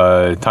of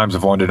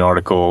London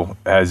article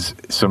has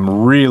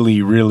some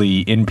really,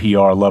 really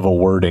NPR level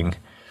wording.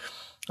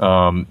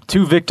 2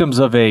 victims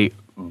of a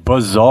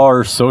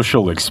bizarre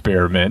social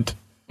experiment.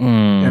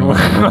 And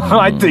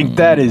I think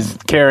that is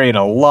carrying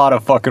a lot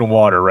of fucking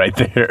water right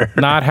there.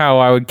 Not how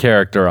I would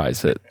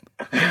characterize it.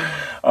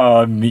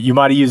 You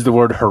might have used the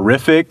word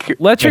horrific.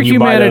 Let your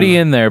humanity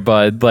in there,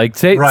 bud. Like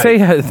say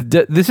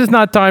this is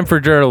not time for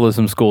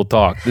journalism school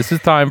talk. This is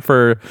time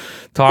for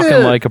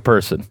talking like a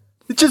person.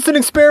 It's just an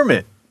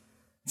experiment.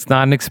 It's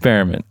not an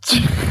experiment.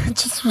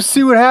 Just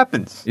see what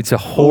happens. It's a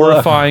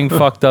horrifying,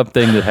 fucked up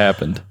thing that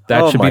happened.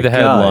 That should be the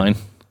headline.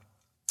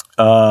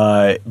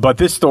 But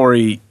this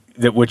story,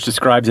 which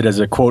describes it as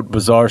a, quote,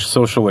 bizarre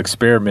social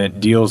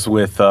experiment, deals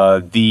with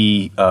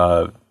the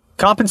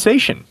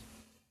compensation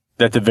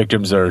that the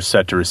victims are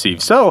set to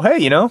receive. So,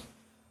 hey,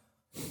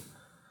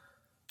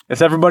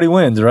 guess everybody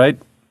wins, right?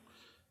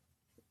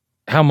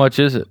 How much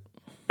is it?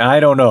 I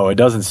don't know. It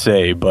doesn't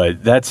say,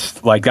 but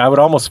that's like,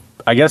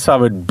 I guess I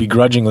would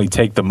begrudgingly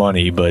take the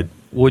money, but...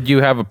 Would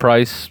you have a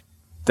price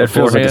that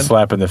feels like a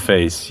slap in the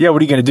face. Yeah,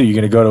 what are you going to do? You're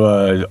going to go to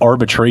an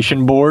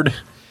arbitration board?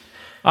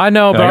 I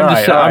know, but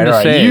I'm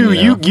just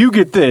saying. You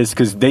get this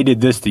because they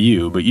did this to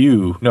you, but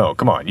no,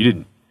 come on, you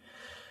didn't.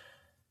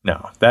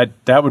 No,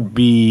 that would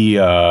be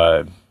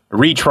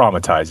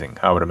re-traumatizing,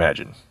 I would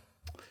imagine.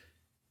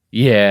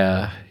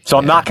 Yeah. So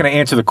I'm not going to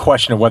answer the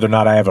question of whether or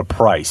not I have a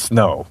price.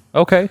 No.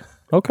 Okay.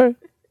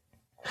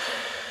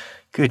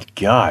 Good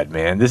God,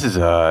 man.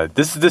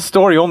 This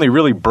story only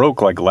really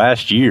broke like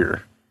last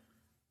year.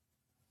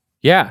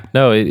 Yeah,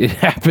 no, it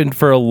happened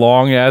for a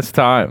long ass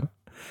time.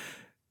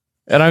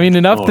 And I mean,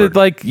 enough Lord. that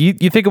like you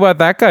think about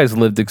that guy's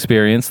lived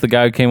experience. The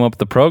guy who came up with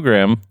the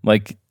program,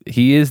 like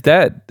he is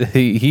dead.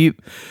 He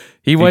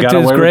went got to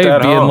his away with grave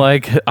that, being huh?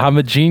 like, I'm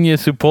a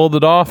genius who pulled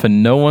it off,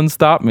 and no one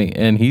stopped me.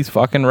 And he's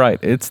fucking right.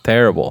 It's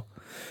terrible.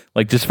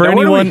 Like just for Now,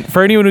 what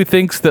do anyone who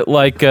thinks that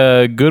like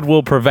good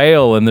will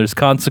prevail and there's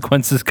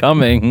consequences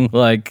coming,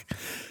 like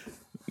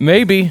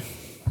maybe.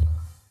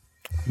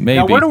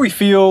 Now, where do we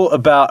feel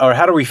about, or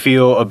how do we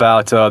feel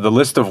about the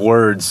list of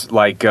words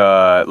like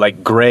gray,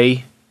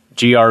 Grey,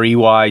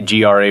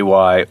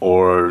 Gray,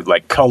 or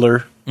like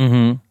color?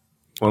 Mm-hmm.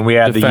 When we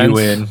add Defense.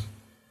 the U in.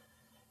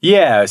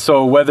 Yeah,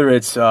 so whether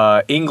it's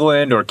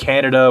England or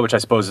Canada, which I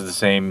suppose is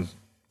the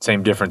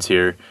same difference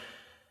here.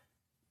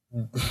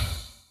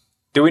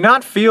 Do we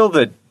not feel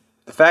that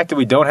the fact that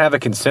we don't have a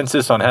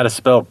consensus on how to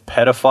spell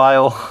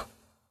pedophile?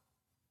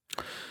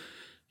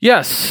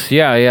 Yes.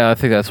 Yeah. I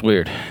think that's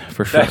weird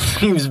for sure. That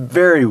seems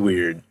very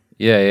weird.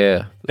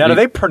 Yeah. Now, do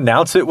they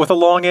pronounce it with a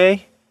long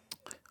A?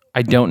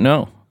 I don't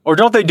know. Or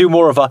don't they do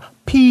more of a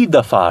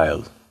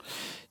pedophile?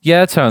 Yeah,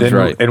 that sounds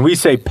right. And we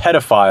say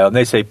pedophile, and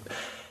they say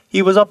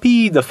he was a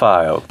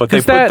pedophile. But they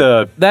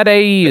put that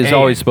AE is A.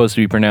 always supposed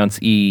to be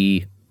pronounced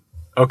E.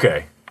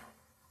 Okay.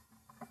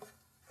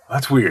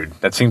 That's weird.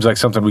 That seems like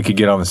something we could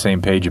get on the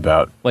same page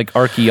about. Like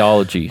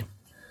archaeology.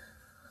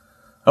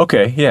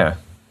 Okay, yeah.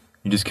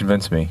 You just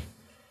convinced me.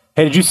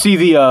 Hey, did you see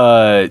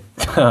the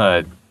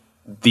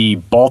the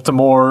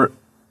Baltimore?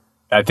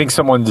 I think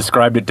someone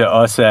described it to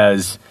us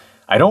as,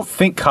 I don't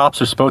think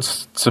cops are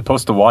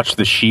supposed to watch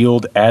The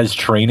Shield as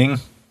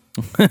training.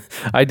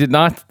 I did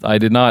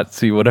not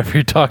see whatever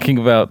you're talking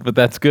about, but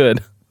that's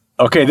good.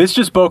 Okay, this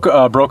just broke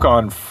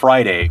on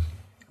Friday.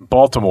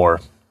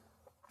 Baltimore.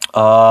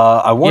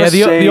 I want to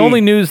say the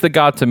only news that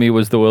got to me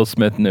was the Will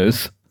Smith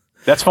news.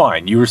 that's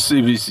fine. You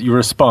were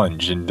a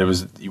sponge, and it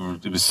was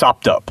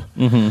sopped up.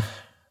 Mm-hmm.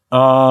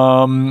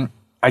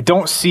 I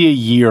don't see a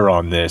year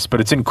on this, but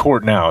it's in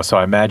court now, so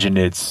I imagine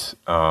it's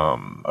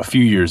a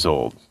few years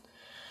old.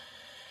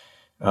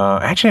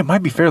 Actually, it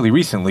might be fairly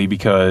recently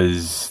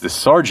because the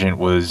sergeant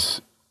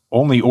was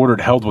only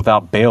ordered held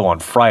without bail on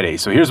Friday.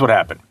 So here's what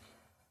happened.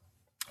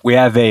 We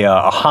have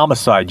a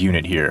homicide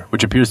unit here,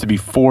 which appears to be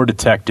 4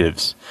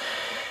 detectives.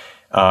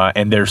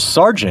 And their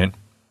sergeant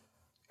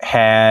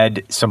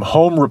had some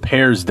home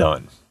repairs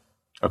done.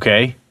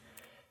 Okay?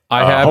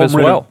 I have as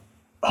well.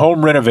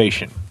 Home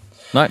renovation.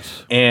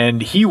 Nice.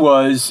 And he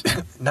was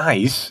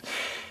nice.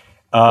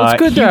 It's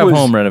good to have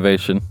home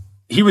renovation.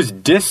 He was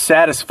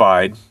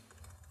dissatisfied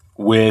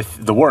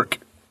with the work.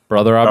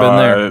 Brother, I've been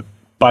there.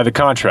 By the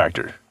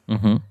contractor.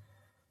 Mm-hmm.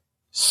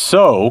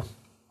 So,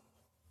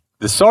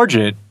 the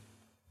sergeant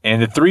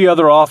and the 3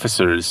 other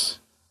officers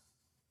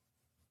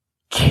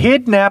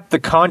kidnapped the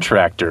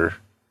contractor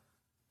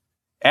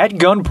at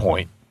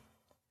gunpoint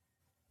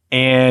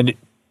and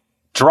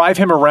drive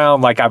him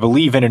around, like I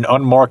believe in an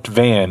unmarked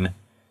van,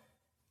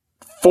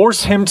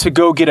 force him to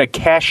go get a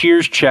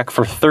cashier's check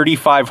for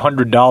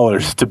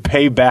 $3,500 to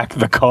pay back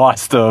the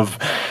cost of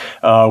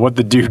what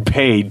the dude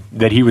paid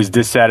that he was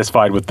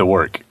dissatisfied with the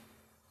work.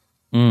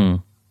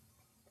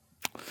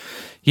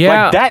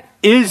 Yeah. Like, that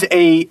is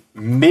a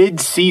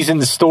mid-season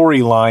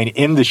storyline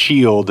in The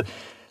Shield,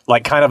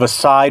 like kind of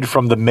aside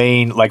from the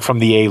main, like from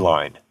the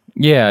A-line.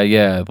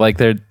 Yeah. Like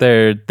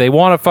they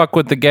want to fuck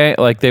with the gang,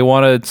 like they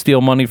want to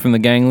steal money from the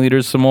gang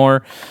leaders some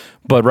more,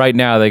 but right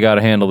now they got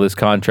to handle this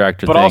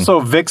contractor thing. But also,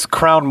 Vic's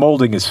crown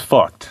molding is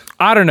fucked.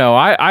 I don't know.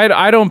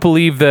 I don't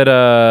believe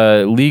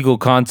that legal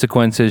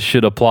consequences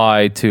should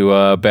apply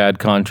to bad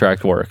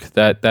contract work.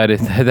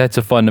 That's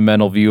a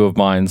fundamental view of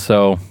mine.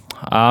 So,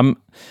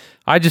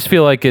 I just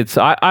feel like it's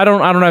I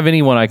don't have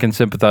anyone I can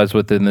sympathize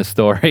with in this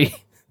story.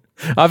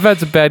 I've had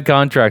some bad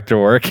contractor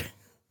work.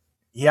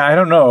 Yeah, I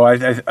don't know.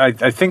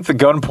 I think the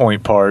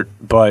gunpoint part,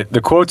 but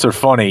the quotes are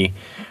funny.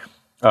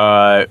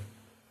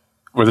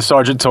 Where the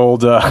sergeant told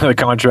the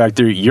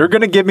contractor, "You're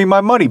going to give me my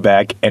money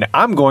back, and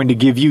I'm going to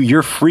give you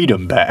your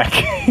freedom back."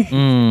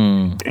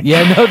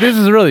 Yeah, no, this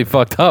is really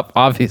fucked up,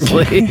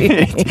 obviously.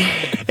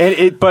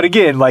 But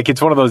again, like,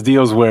 it's one of those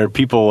deals where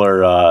people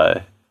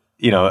are,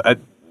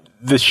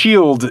 the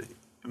Shield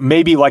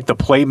may be like the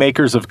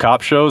playmakers of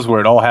cop shows where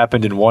it all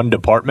happened in one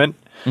department,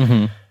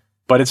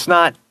 but it's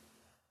not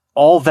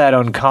all that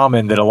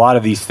uncommon that a lot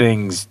of these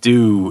things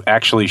do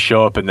actually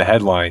show up in the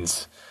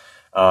headlines.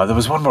 There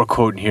was one more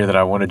quote in here that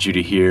I wanted you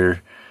to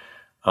hear.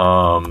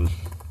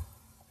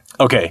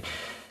 Okay.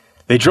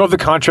 They drove the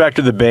contractor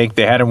to the bank.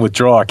 They had him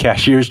withdraw a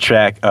cashier's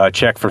check for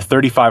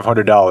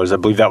 $3,500. I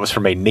believe that was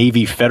from a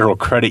Navy Federal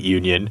Credit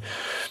Union,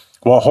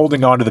 while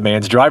holding on to the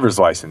man's driver's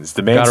license.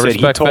 The man Gotta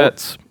said respect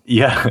vets.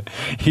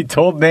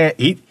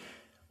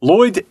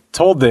 Lloyd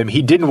told them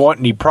he didn't want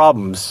any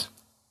problems.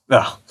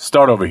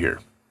 Start over here.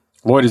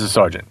 Lloyd is a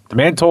sergeant. The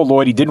man told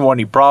Lloyd he didn't want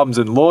any problems,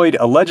 and Lloyd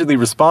allegedly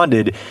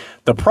responded,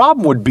 "The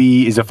problem would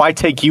be is if I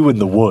take you in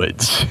the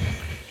woods."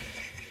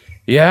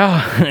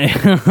 Yeah,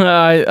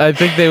 I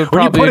think they would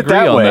When you probably put it agree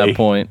that on way. that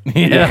point.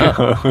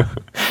 Yeah.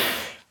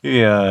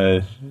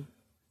 Yeah.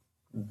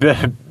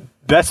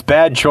 best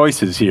bad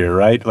choices here,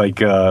 right? Like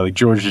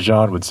George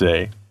DeJean would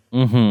say.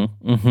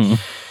 Mm-hmm. Mm-hmm.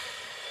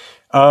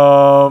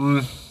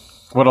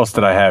 What else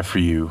did I have for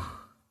you?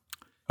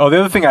 Oh, the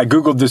other thing I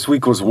Googled this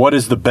week was what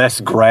is the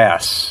best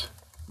grass?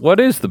 What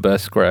is the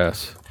best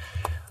grass?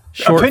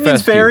 Short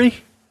Opinions fescue. vary.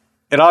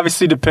 It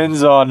obviously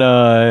depends on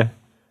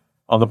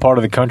the part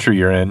of the country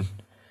you're in.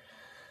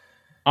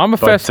 I'm a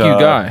fescue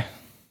guy.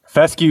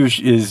 Fescue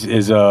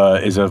is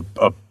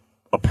a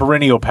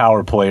perennial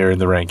power player in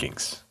the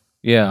rankings.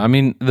 Yeah, I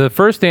mean the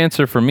first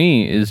answer for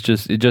me is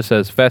just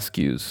says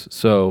fescues.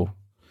 So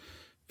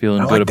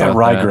feeling I good like about that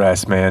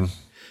ryegrass, man.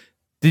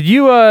 Did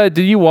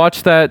you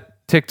watch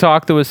that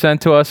TikTok that was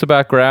sent to us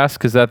about grass?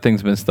 Because that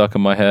thing's been stuck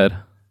in my head.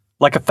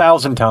 Like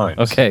 1,000 times.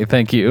 Okay,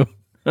 thank you.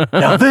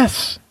 Now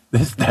this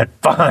that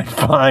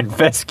fine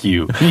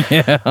fescue.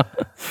 Yeah.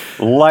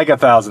 Like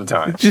 1,000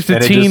 times. Just a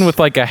And it teen with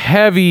like a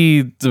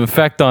heavy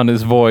effect on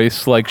his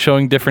voice, like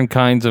showing different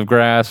kinds of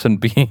grass and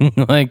being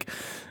like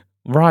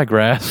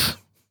ryegrass.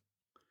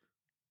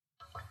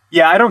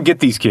 Yeah, I don't get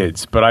these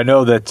kids, but I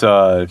know that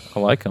I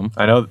like them.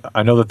 I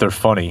know that they're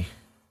funny.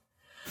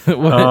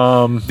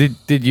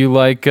 Did you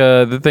like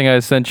the thing I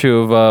sent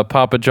you of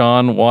Papa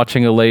John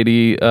watching a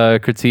lady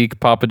critique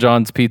Papa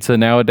John's pizza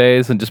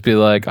nowadays and just be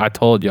like, I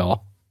told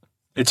y'all.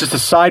 It's just a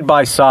side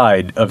by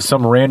side of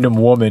some random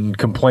woman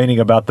complaining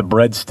about the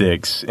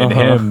breadsticks and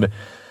him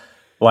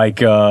like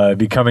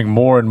becoming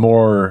more and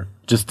more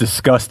just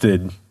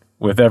disgusted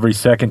with every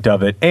second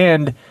of it.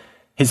 And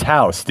his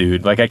house,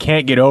 dude. Like I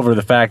can't get over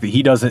the fact that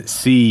he doesn't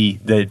see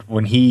that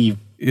when he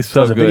It's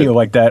so does a good. video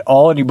like that,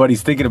 all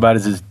anybody's thinking about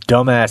is his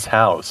dumbass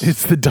house.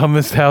 It's the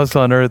dumbest house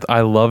on earth.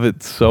 I love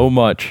it so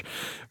much.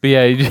 But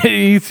yeah,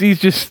 he's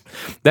just,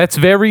 that's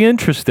very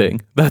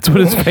interesting. That's what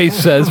his face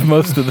says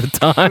most of the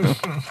time.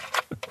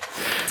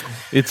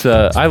 It's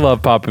I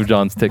love Papa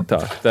John's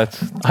TikTok.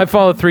 I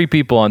follow 3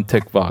 people on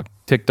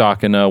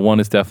TikTok, and one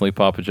is definitely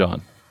Papa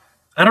John.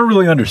 I don't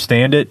really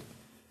understand it.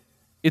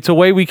 It's a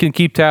way we can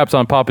keep tabs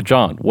on Papa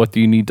John. What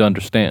do you need to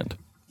understand?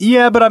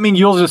 Yeah, but I mean,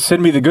 you'll just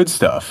send me the good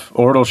stuff,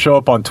 or it'll show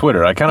up on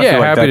Twitter. I kind of Yeah, feel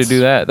like happy that's, to do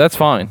that. That's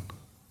fine.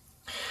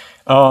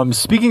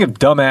 Speaking of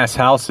dumbass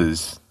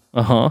houses,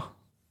 Uh-huh.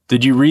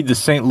 did you read the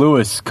St.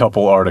 Louis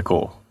couple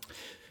article?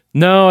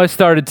 No, I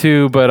started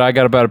to, but I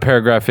got about a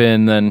paragraph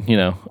in, then,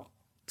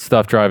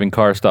 stuff driving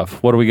car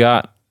stuff. What do we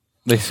got?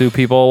 They sue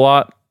people a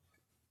lot?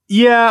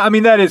 Yeah, I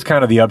mean, that is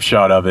kind of the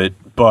upshot of it,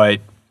 but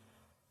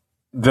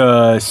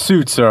the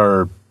suits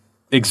are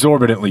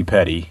exorbitantly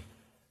petty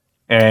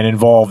and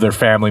involve their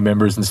family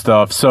members and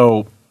stuff.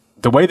 So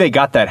the way they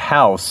got that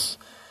house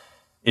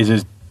is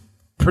a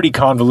pretty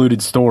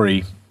convoluted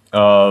story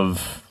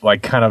of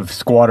like kind of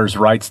squatters'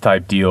 rights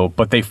type deal,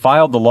 but they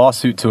filed the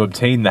lawsuit to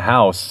obtain the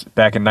house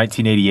back in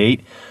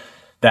 1988.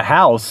 The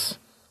house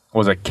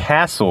was a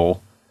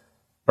castle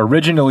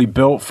originally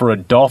built for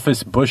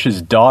Adolphus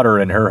Bush's daughter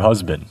and her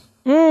husband.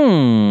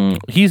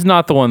 He's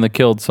not the one that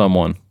killed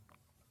someone.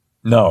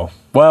 No.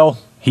 Well,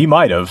 he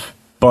might have,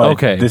 but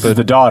Okay, this but- is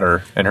the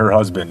daughter and her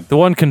husband. The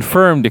one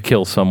confirmed to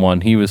kill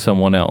someone, he was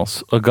someone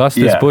else.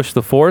 Augustus Yeah. Bush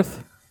the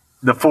Fourth?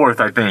 The fourth,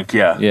 I think,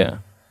 yeah. Yeah.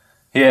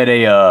 He had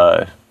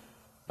a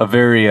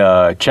very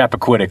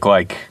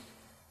Chappaquiddick-like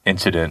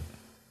incident,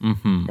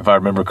 if I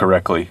remember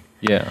correctly.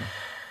 Yeah.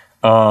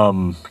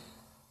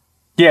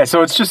 Yeah,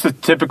 so it's just the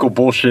typical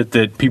bullshit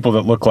that people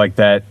that look like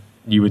that,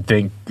 you would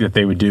think that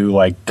they would do,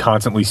 like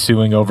constantly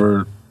suing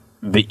over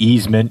the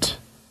easement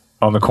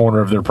on the corner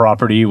of their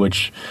property,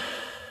 which,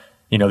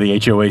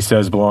 the HOA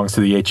says belongs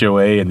to the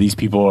HOA, and these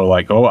people are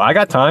like, oh, I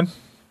got time.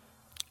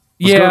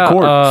 Let's go to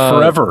court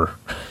forever.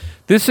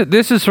 This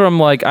is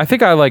from I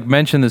think I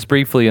mentioned this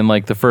briefly in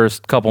the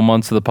first couple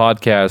months of the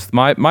podcast.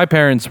 My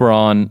parents were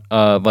on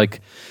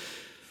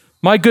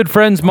my good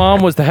friend's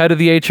mom was the head of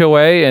the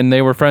HOA and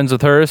they were friends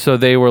with her, so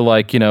they were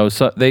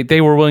they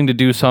were willing to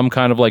do some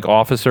kind of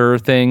officer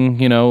thing,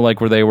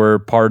 where they were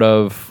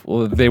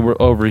they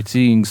were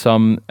overseeing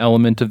some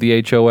element of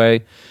the HOA.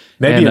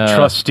 Maybe And, a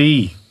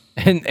trustee.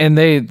 And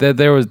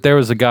there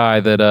was a guy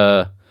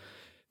that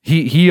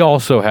he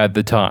also had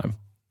the time.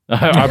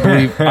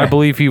 I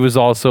believe he was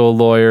also a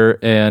lawyer,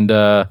 and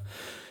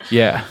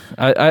yeah,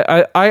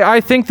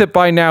 I think that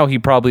by now he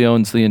probably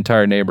owns the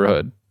entire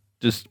neighborhood,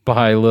 just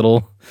by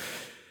little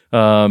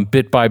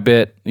bit by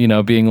bit,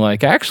 being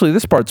like, actually,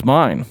 this part's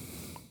mine.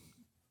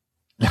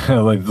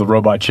 Like the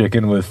robot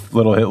chicken with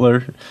little Hitler.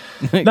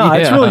 No,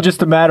 it's Yeah. really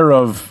just a matter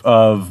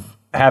of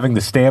having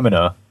the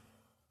stamina,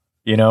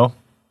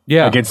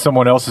 Yeah. against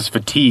someone else's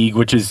fatigue,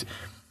 which is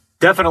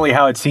definitely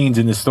how it seems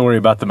in this story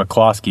about the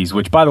McCloskeys,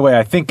 which, by the way,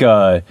 I think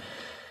Tad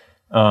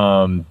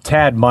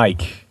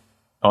Mike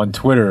on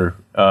Twitter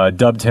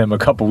dubbed him a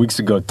couple weeks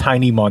ago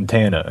Tiny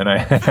Montana, and I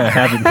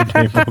haven't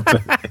been able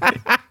to.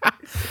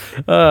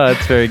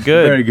 That's very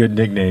good. Very good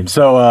nickname.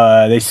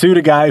 So they sued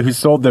a guy who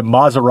sold them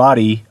a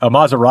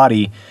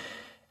Maserati,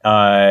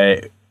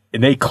 and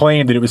they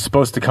claimed that it was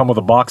supposed to come with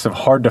a box of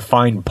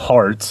hard-to-find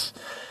parts.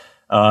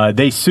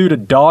 They sued a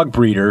dog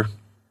breeder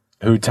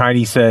who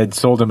Tiny said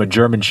sold him a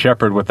German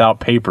Shepherd without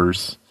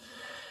papers,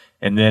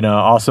 and then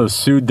also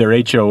sued their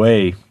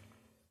HOA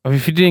I mean,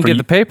 if you didn't get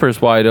the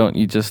papers, why don't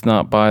you just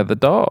not buy the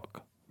dog?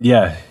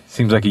 Yeah,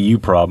 seems like a you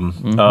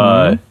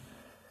problem.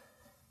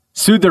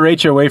 Sued their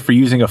HOA for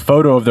using a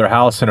photo of their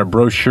house and a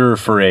brochure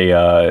for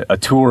a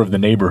tour of the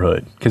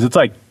neighborhood, because it's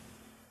like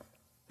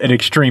an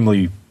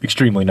extremely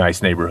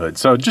nice neighborhood.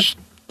 So just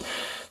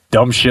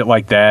dumb shit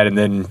like that. And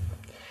then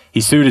he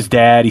sued his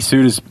dad. He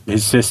sued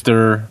his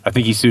sister. I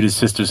think he sued his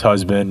sister's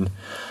husband.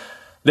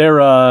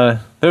 They're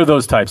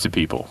those types of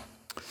people.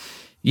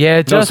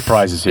 Yeah, no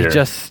surprises here. It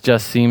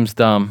just seems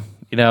dumb.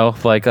 You know,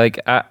 like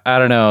I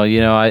don't know.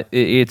 You know,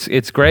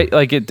 it's great.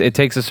 Like it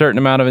takes a certain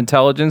amount of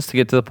intelligence to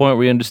get to the point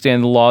where you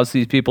understand the laws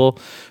these people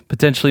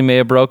potentially may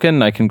have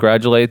broken. I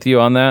congratulate you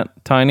on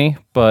that, Tiny.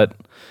 But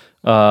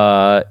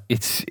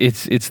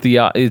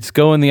it's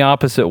going the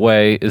opposite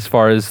way as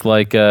far as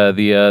like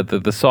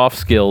the soft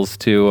skills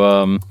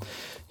to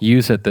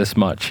use it this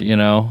much. You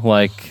know,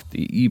 like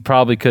you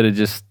probably could have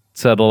just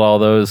settled all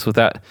those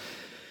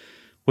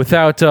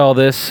without all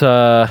this,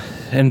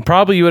 and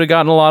probably you would have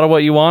gotten a lot of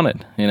what you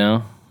wanted, you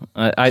know.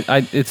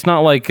 It's not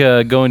like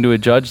going to a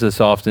judge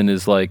this often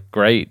is like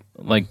great.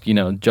 Like, you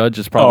know,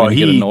 judges probably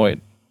get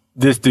annoyed.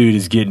 This dude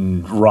is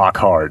getting rock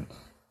hard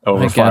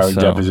over filing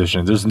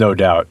depositions. There's no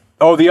doubt.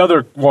 Oh, the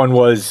other one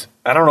was,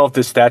 I don't know if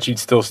this statute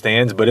still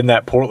stands, but in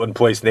that Portland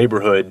Place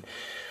neighborhood,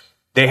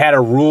 they had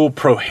a rule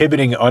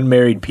prohibiting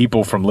unmarried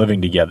people from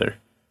living together.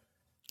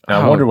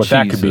 Now, I wonder what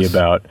that could be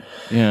about.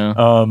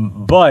 Yeah.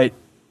 But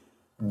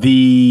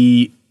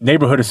the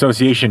neighborhood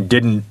association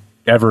didn't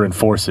ever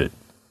enforce it.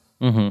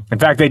 In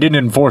fact, they didn't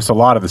enforce a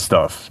lot of the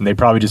stuff. And they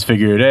probably just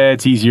figured,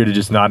 it's easier to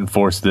just not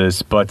enforce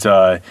this. But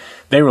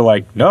they were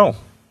like, no,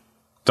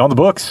 it's on the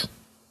books.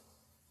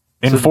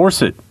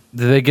 Enforce it.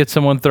 Did they get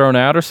someone thrown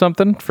out or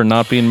something for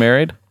not being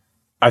married?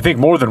 I think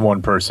more than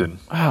one person.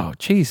 Oh,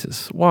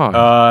 Jesus.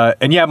 Wow.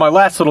 And yeah, my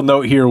last little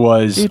note here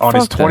was on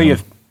his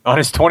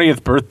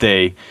 20th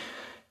birthday,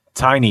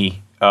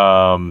 Tiny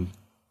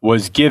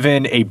was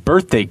given a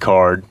birthday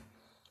card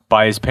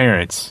by his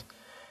parents.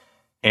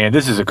 And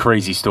this is a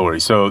crazy story.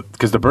 So,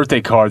 because the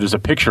birthday card, there's a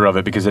picture of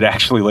it because it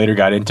actually later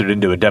got entered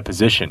into a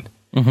deposition.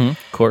 Of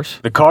course.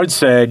 The card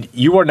said,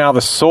 "You are now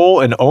the sole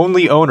and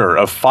only owner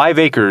of 5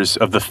 acres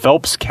of the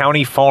Phelps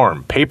County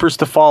farm. Papers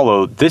to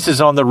follow. This is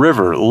on the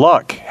river.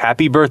 Luck.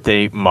 Happy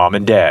birthday, Mom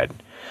and Dad."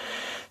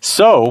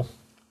 So,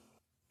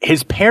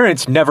 his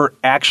parents never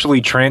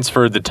actually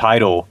transferred the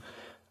title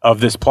of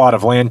this plot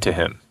of land to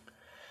him.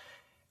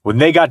 When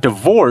they got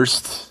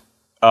divorced,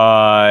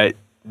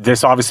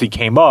 this obviously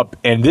came up,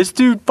 and this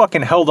dude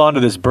fucking held on to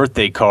this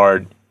birthday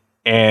card,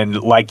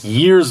 and like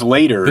years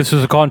later, this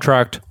is a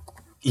contract.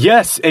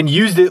 Yes, and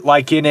used it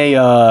like in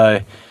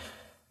a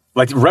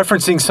like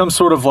referencing some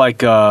sort of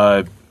like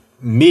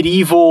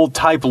medieval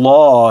type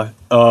law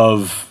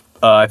of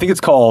I think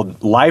it's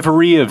called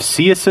livery of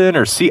Season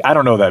or I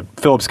don't know that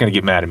Philip's going to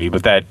get mad at me,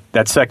 but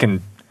that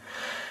second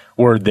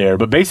word there.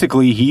 But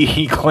basically,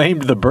 he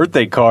claimed the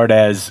birthday card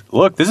as,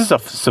 look, this is a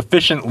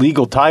sufficient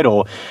legal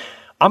title.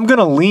 I'm going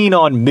to lean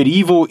on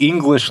medieval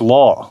English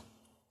law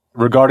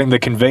regarding the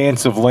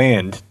conveyance of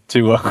land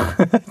to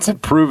to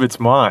prove it's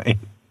mine.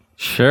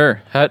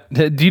 Sure.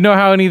 Do you know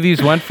how any of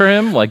these went for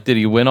him? Like, did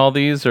he win all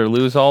these or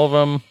lose all of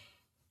them?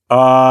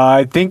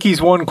 I think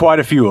he's won quite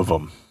a few of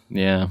them.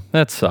 Yeah,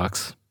 that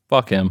sucks.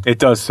 Fuck him. It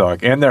does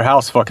suck. And their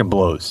house fucking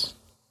blows.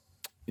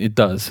 It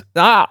does.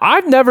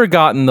 I've never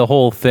gotten the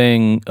whole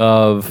thing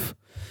of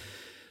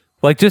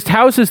like just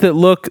houses that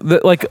look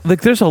like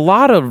there's a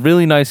lot of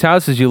really nice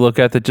houses you look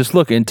at that just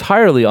look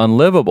entirely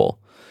unlivable.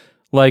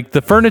 Like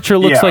the furniture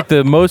looks like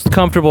the most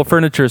comfortable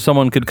furniture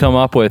someone could come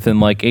up with in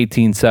like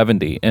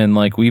 1870. And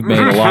like we've made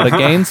a lot of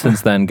gains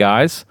since then,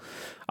 guys.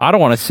 I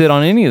don't want to sit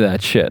on any of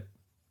that shit.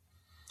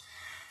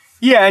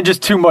 Yeah, and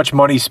just too much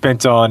money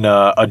spent on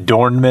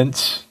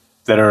adornments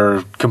that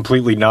are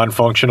completely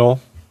non-functional.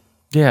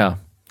 Yeah.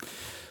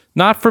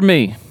 Not for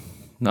me.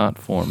 Not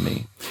for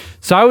me.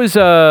 So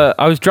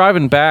I was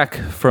driving back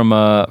from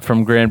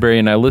Granbury,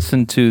 and I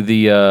listened to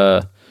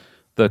the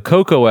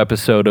Coco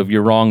episode of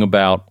You're Wrong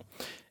About.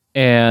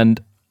 And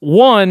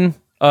one,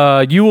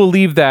 you will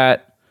leave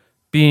that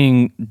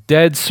being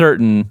dead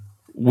certain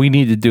we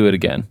need to do it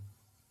again.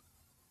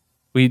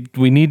 We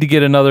need to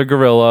get another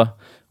gorilla.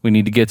 We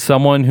need to get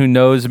someone who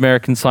knows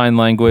American Sign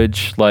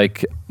Language,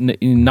 like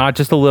not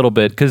just a little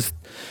bit, because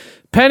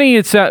Penny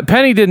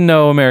didn't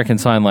know American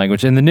Sign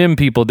Language, and the NIM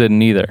people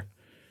didn't either.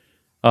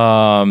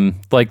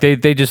 Like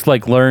they just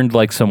like learned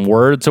like some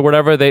words or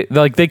whatever.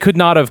 They could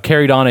not have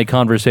carried on a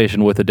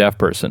conversation with a deaf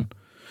person.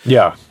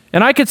 Yeah.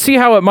 And I could see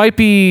how it might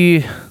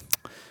be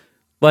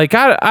like,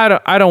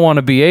 I don't want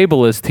to be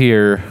ableist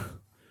here.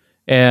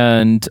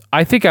 And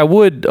I think I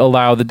would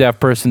allow the deaf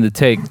person to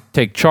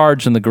take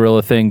charge in the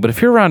gorilla thing. But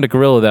if you're around a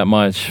gorilla that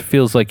much, it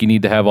feels like you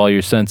need to have all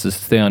your senses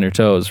to stay on your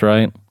toes,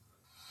 right?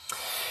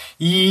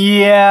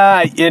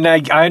 Yeah. And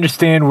I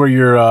understand where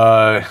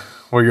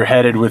you're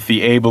headed with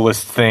the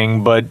ableist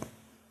thing, but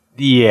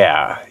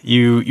yeah,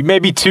 you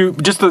maybe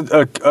just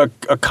a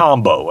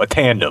combo, a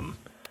tandem.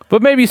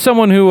 But maybe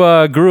someone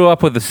who grew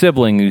up with a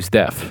sibling who's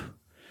deaf,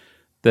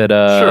 that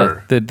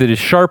sure. that is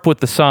sharp with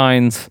the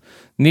signs,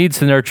 Needs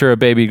to nurture a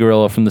baby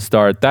gorilla from the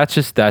start. That's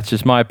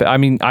just my. I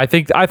mean, I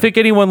think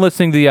anyone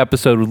listening to the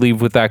episode would leave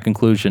with that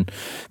conclusion,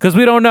 because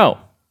we don't know.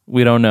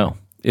 We don't know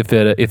if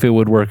it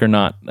would work or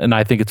not, and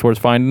I think it's worth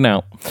finding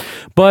out.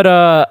 But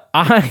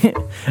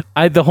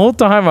I the whole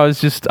time I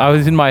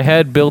was in my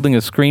head building a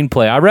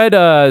screenplay. I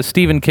read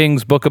Stephen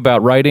King's book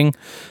about writing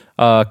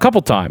a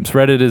couple times.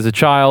 Read it as a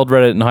child,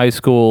 read it in high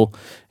school,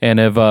 and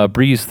have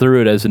breezed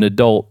through it as an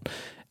adult.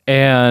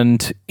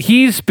 And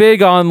he's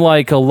big on,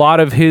 like, a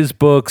lot of his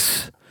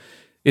books.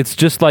 It's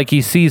just like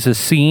he sees a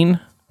scene,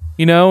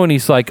 and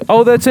he's like,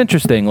 oh, that's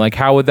interesting. Like,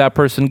 how would that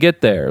person get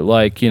there?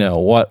 Like,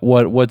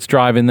 what's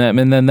driving them?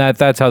 And then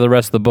that's how the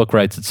rest of the book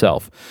writes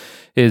itself.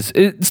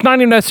 It's not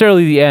even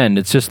necessarily the end.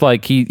 It's just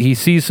like he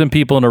sees some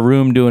people in a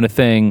room doing a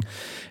thing.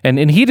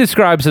 And he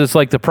describes it as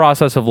like the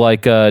process of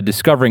like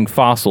discovering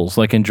fossils,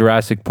 like in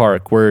Jurassic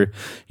Park, where,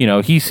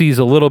 he sees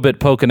a little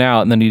bit poking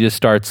out and then he just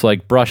starts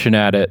like brushing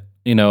at it.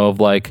 Of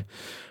like,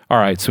 all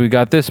right, so we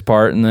got this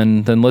part, and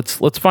then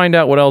let's find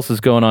out what else is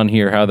going on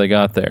here, how they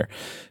got there.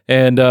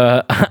 And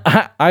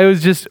I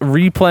was just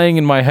replaying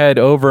in my head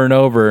over and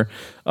over,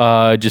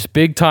 just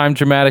big time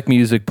dramatic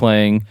music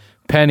playing.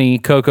 Penny,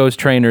 Coco's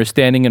trainer,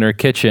 standing in her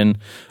kitchen,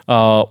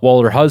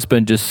 while her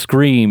husband just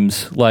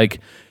screams like,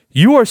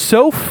 "You are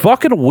so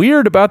fucking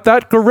weird about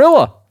that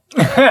gorilla."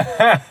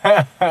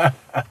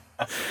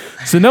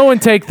 So no one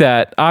take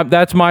that.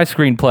 That's my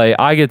screenplay.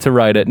 I get to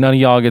write it. None of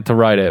y'all get to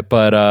write it.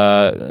 But,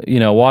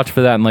 watch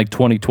for that in like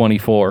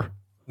 2024.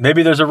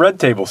 Maybe there's a Red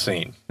Table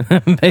scene.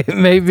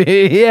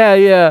 Maybe.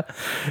 Yeah.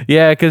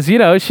 Yeah, because,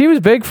 she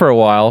was big for a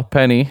while,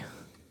 Penny.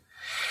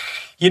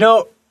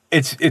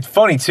 It's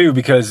funny, too,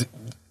 because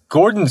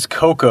Gordon's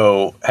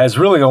Coco has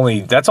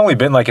really that's only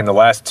been like in the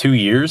last 2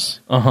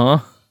 years. Uh-huh.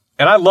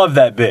 And I love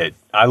that bit.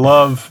 I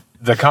love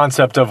the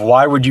concept of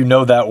why would you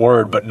know that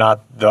word but not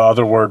the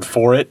other word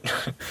for it.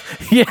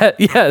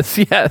 Yes.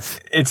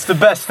 It's the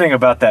best thing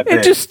about that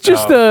bit. Just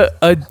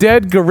a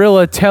dead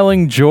gorilla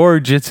telling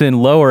George it's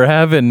in lower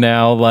heaven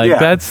now. Like,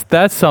 yeah.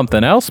 That's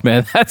something else,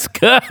 man. That's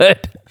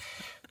good.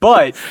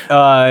 But,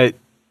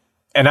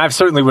 and I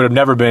certainly would have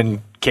never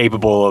been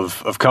capable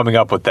of coming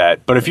up with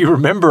that. But if you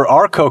remember,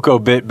 our Coco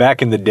bit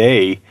back in the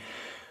day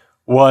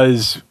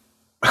was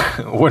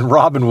when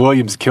Robin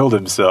Williams killed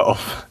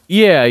himself.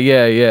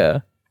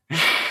 Yeah.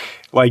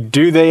 Like,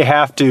 do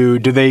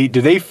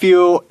they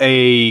feel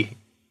a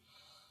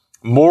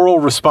moral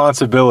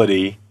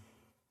responsibility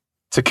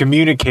to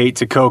communicate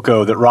to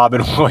Coco that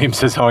Robin Williams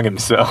has hung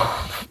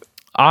himself?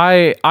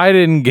 I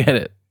didn't get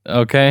it.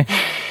 Okay.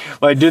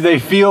 Like, do they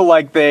feel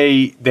like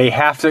they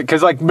have to?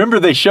 Because, like, remember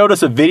they showed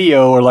us a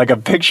video or like a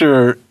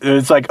picture.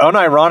 It's like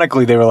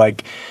unironically they were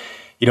like,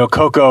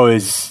 Coco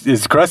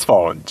is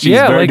crestfallen. She's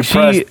very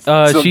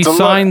depressed. She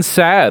signed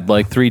sad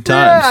like 3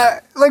 times. Yeah,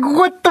 like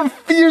what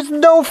there's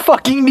no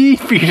fucking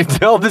need for you to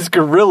tell this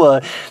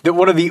gorilla that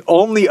one of the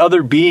only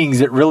other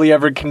beings it really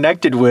ever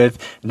connected with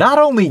not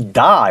only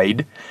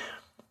died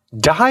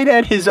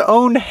at his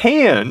own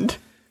hand.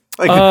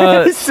 Like,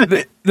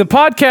 the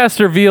podcast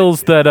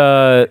reveals that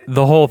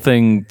the whole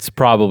thing's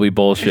probably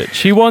bullshit.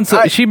 She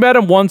met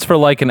him once for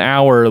like an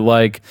hour,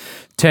 like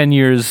 10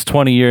 years,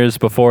 20 years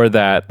before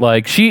that.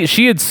 Like,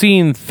 she had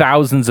seen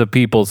thousands of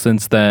people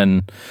since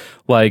then.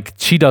 Like,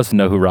 she doesn't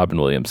know who Robin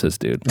Williams is,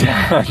 dude.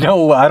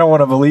 No, I don't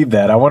want to believe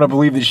that. I want to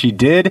believe that she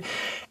did,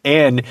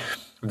 and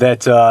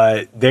that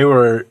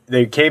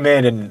they came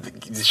in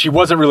and she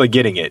wasn't really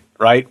getting it,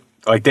 right?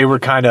 Like, they were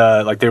kind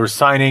of like they were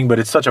signing, but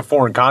it's such a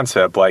foreign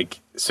concept, like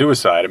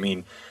suicide. I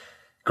mean,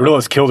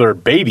 gorillas kill their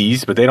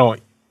babies, but they're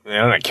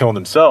not killing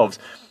themselves.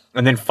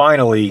 And then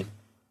finally,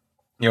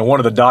 one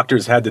of the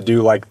doctors had to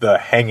do like the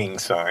hanging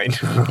sign,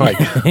 like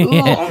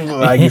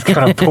he's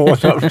kind of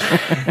pulling up,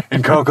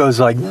 and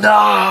Coco's like,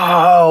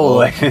 no,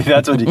 like,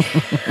 that's what.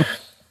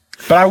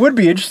 But I would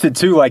be interested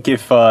too, like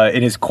if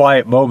in his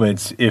quiet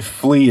moments, if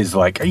Flea is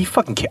like, "Are you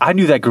fucking kidding? I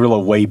knew that gorilla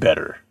way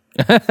better."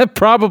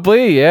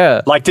 Probably,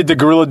 yeah. Like, did the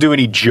gorilla do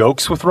any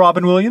jokes with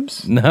Robin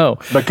Williams? No,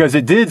 because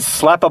it did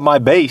slap up my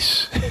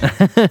bass.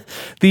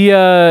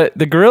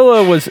 The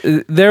gorilla was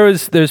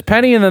there's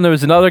Penny, and then there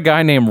was another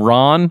guy named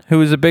Ron who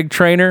was a big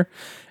trainer,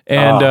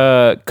 and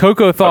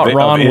Coco thought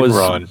Ron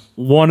was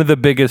one of the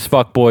biggest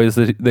fuckboys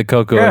that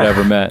Coco had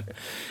ever met.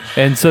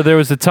 And so there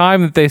was a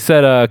time that they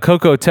said,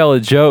 "Coco, tell a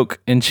joke,"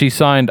 and she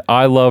signed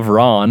 "I love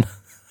Ron."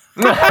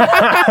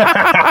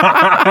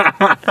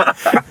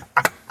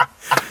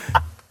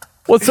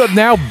 What's up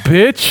now,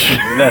 bitch?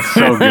 That's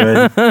so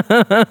good.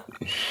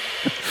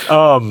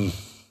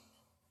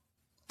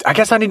 I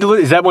guess I need to.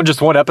 Is that one just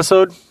one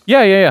episode?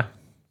 Yeah.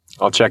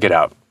 I'll check it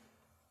out.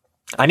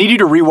 I need you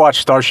to rewatch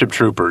Starship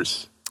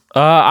Troopers.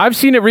 I've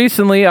seen it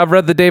recently. I've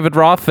read the David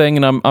Roth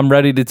thing, and I'm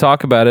ready to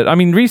talk about it. I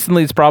mean,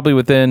 recently it's probably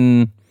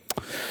within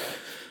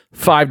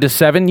 5 to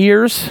 7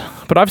 years,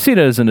 but I've seen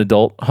it as an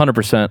adult,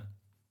 100%.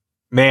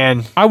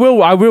 Man, I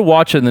will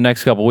watch it in the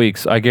next couple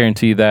weeks. I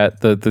guarantee you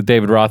that. The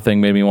David Roth thing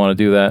made me want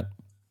to do that.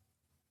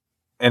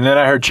 And then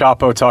I heard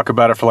Chapo talk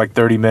about it for like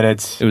 30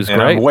 minutes. It was great.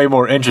 I'm way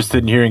more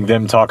interested in hearing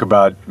them talk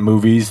about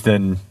movies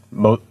than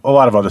a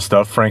lot of other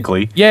stuff,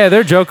 frankly. Yeah,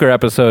 their Joker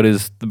episode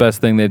is the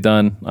best thing they've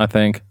done, I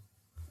think.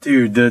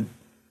 Dude,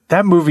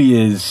 that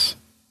movie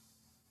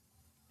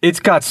it's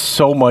got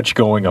so much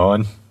going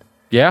on.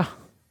 Yeah.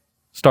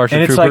 Starship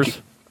and it's Troopers.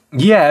 Like,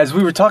 yeah, as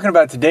we were talking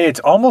about today, it's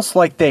almost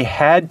like they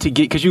had to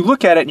get, because you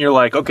look at it and you're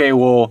like, okay,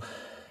 well,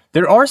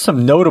 there are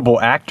some notable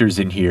actors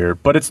in here,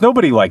 but it's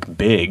nobody like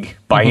big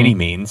by any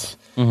means.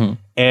 Mm-hmm.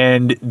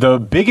 And the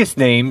biggest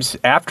names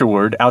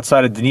afterward,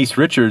 outside of Denise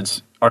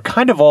Richards, are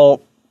kind of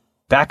all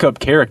backup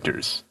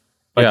characters.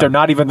 Like they're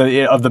not even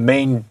the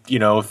main,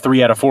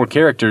 3 out of 4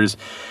 characters.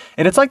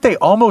 And it's like they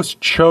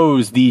almost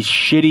chose these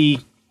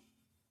shitty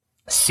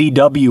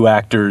CW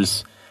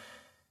actors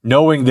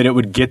knowing that it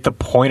would get the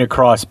point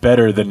across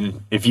better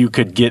than if you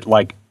could get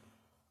like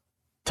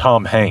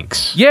Tom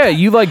Hanks. Yeah,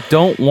 you like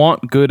don't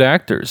want good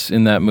actors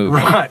in that movie.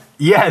 Right.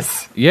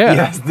 Yes.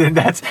 Yeah.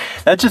 Yes.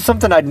 That's just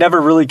something I'd never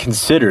really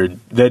considered,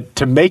 that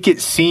to make it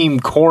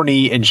seem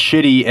corny and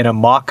shitty in a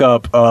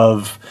mock-up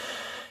of,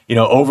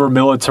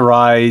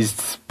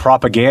 over-militarized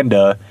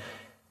propaganda,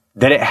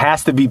 that it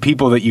has to be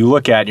people that you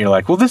look at and you're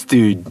like, well, this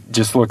dude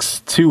just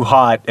looks too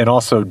hot and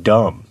also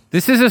dumb.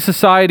 This is a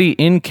society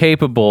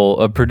incapable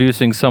of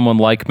producing someone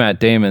like Matt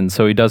Damon,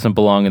 so he doesn't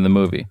belong in the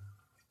movie.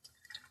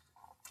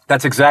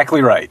 That's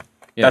exactly right.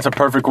 Yeah. That's a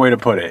perfect way to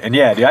put it. And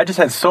yeah, dude, I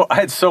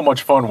had so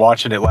much fun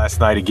watching it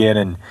last night again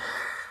and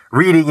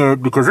reading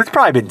it, because it's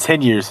probably been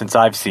 10 years since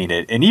I've seen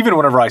it. And even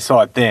whenever I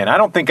saw it then, I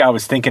don't think I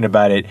was thinking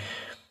about it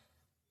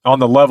on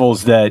the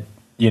levels that,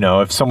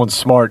 if someone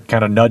smart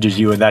kind of nudges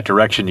you in that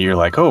direction, you're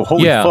like, oh,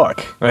 holy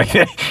fuck.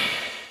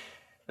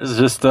 There's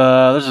just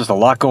a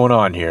lot going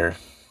on here.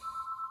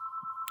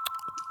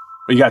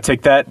 You got to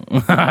take that?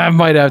 I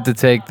might have to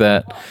take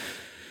that.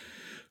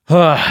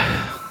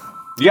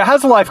 Yeah,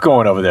 how's life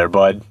going over there,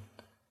 bud?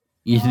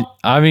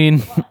 I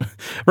mean,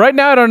 right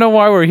now I don't know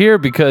why we're here,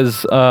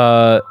 because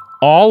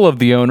all of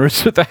the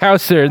owners at the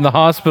house are in the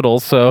hospital.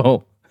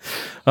 So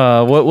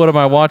what am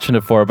I watching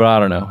it for? But I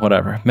don't know.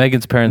 Whatever.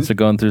 Megan's parents are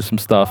going through some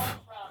stuff.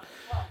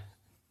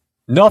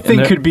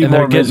 Nothing could be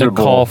more getting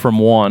miserable. A call from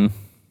one.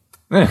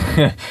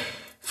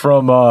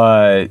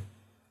 From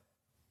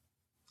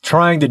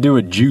trying to do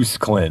a juice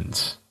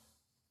cleanse.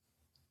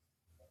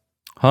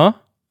 Huh?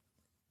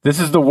 This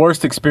is the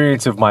worst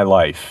experience of my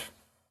life.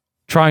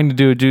 Trying to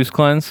do a juice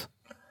cleanse?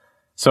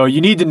 So you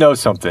need to know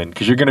something,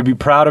 because you're going to be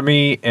proud of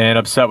me and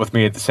upset with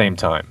me at the same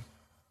time.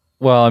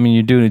 Well, I mean,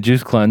 you're doing a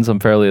juice cleanse. I'm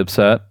fairly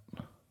upset.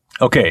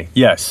 Okay,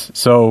 yes.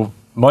 So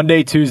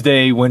Monday,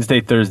 Tuesday,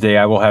 Wednesday, Thursday,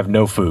 I will have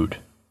no food.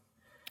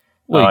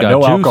 Well, you got no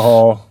juice.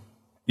 alcohol.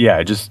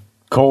 Yeah, just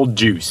cold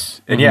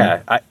juice. And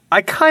yeah,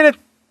 I kind of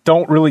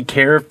don't really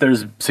care if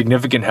there's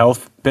significant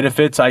health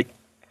benefits. I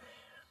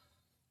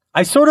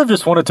sort of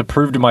just wanted to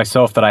prove to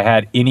myself that I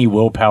had any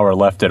willpower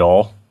left at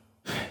all.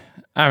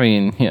 I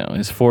mean,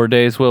 is 4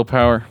 days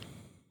willpower?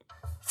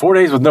 4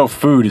 days with no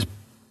food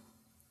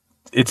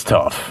it's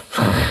tough.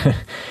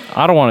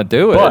 I don't want to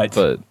do it,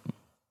 but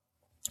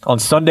on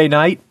Sunday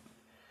night,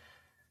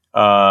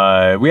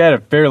 we had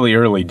a fairly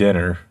early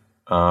dinner,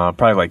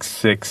 probably like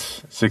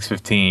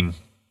 6:15,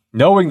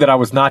 knowing that I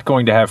was not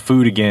going to have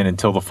food again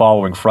until the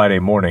following Friday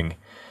morning.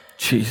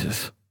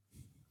 Jesus.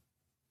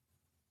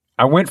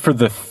 I went for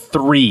the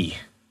 3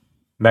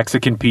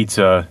 Mexican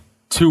pizza,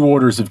 2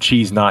 orders of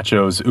cheese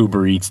nachos,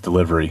 Uber Eats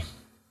delivery.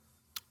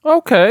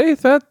 Okay,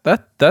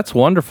 that's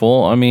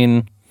wonderful. I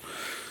mean,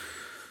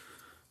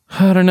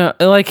 I don't know.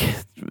 Like,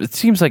 it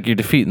seems like you're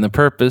defeating the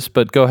purpose,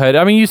 but go ahead.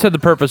 I mean, you said the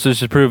purpose was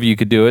to prove you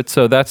could do it,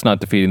 so that's not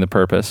defeating the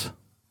purpose.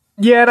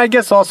 Yeah, and I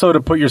guess also to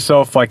put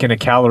yourself like in a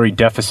calorie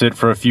deficit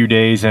for a few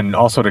days, and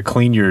also to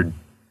clean your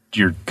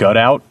gut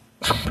out,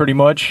 pretty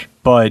much.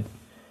 But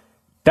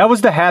that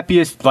was the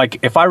happiest. Like,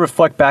 if I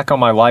reflect back on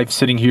my life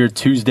sitting here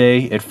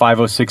Tuesday at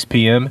 5:06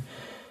 p.m.,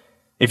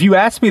 if you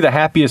asked me the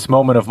happiest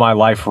moment of my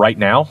life right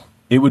now,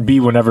 it would be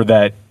whenever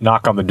that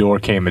knock on the door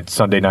came at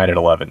Sunday night at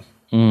 11.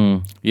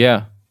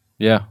 Yeah.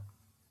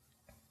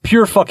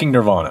 Pure fucking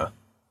nirvana.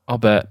 I'll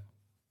bet.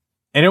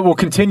 And it will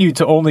continue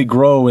to only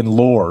grow in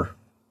lore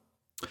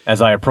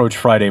as I approach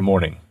Friday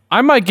morning.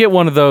 I might get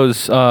one of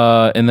those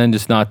and then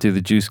just not do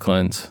the juice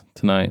cleanse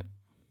tonight.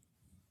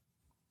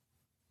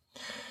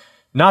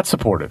 Not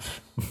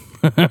supportive.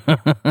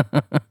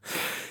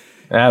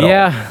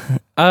 Yeah.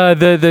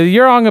 The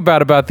you're wrong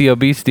about the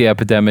obesity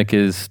epidemic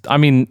is, I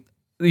mean,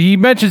 he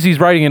mentions he's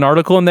writing an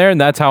article in there, and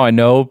that's how I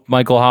know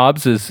Michael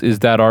Hobbs is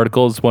that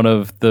article is one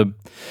of the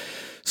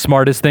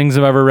smartest things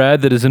I've ever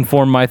read that has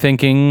informed my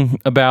thinking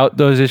about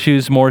those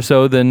issues more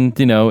so than,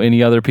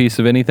 any other piece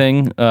of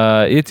anything.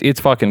 It's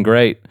fucking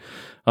great.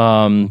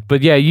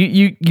 But yeah,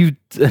 you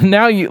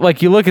now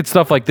you look at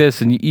stuff like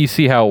this and you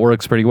see how it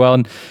works pretty well.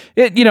 And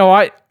it,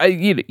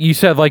 you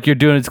said like you're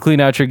doing it to clean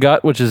out your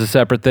gut, which is a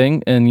separate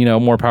thing, and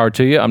more power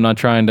to you. I'm not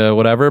trying to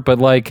whatever, but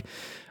like,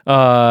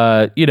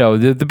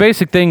 the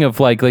basic thing of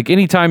like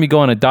anytime you go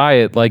on a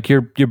diet, like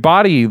your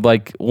body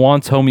like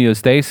wants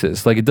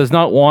homeostasis. Like it does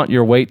not want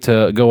your weight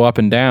to go up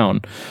and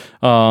down.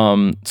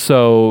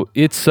 So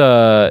it's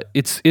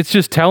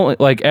just telling,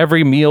 like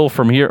every meal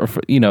from here,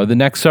 the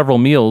next several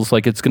meals,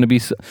 like it's going to be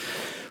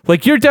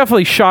like, you're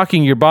definitely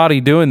shocking your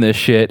body doing this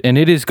shit. And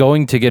it is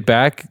going to get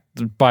back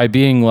by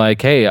being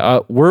like, hey,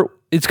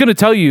 it's going to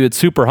tell you it's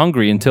super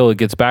hungry until it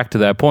gets back to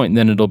that point. And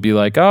then it'll be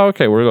like, oh,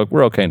 okay,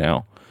 we're okay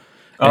now.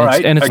 All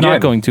right. And it's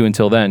not going to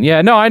until then.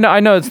 Yeah, no, I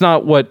know it's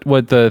not what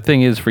the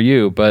thing is for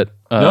you, but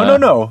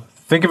No.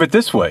 Think of it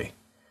this way.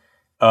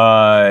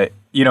 I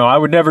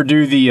would never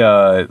do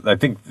I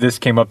think this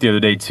came up the other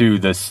day too,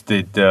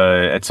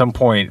 at some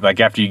point, like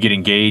after you get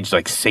engaged,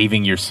 like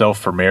saving yourself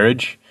for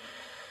marriage.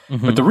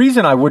 Mm-hmm. But the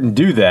reason I wouldn't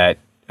do that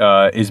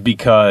is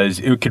because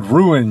it could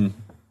ruin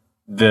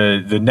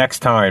the next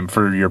time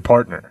for your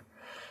partner.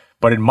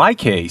 But in my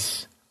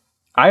case,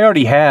 I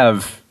already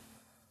have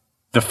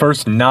the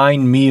first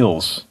 9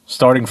 meals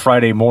starting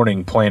Friday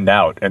morning planned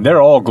out, and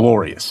they're all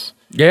glorious.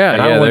 Yeah,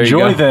 and I will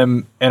enjoy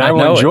them, and I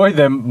will enjoy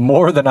them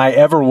more than I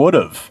ever would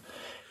have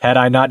had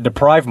I not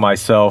deprived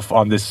myself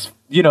on this.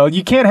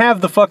 You can't have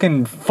the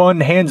fucking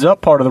fun hands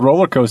up part of the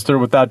roller coaster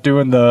without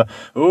doing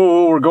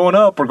we're going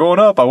up.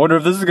 I wonder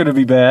if this is going to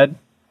be bad.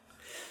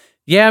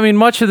 Yeah, I mean,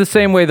 much of the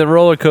same way the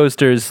roller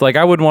coasters, like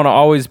I wouldn't want to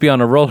always be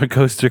on a roller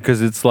coaster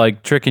because it's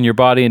like tricking your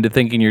body into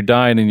thinking you're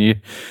dying, and you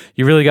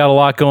really got a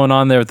lot going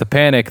on there with the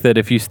panic that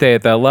if you stay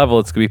at that level,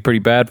 it's going to be pretty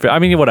bad for, I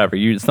mean, whatever.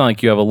 It's not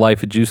like you have a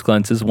life of juice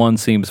cleanses. One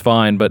seems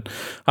fine, but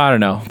I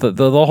don't know.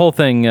 The whole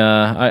thing,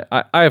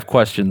 I have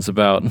questions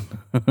about.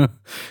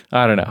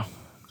 I don't know.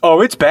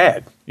 Oh, it's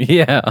bad.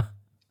 Yeah.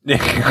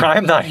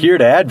 I'm not here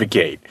to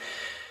advocate.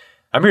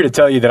 I'm here to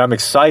tell you that I'm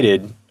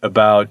excited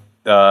about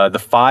the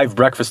 5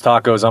 breakfast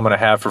tacos I'm going to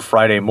have for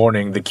Friday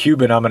morning, the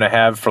Cuban I'm going to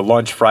have for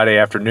lunch Friday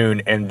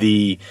afternoon, and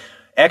the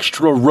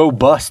extra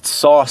robust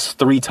sauce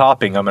 3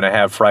 topping I'm going to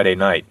have Friday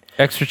night.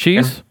 Extra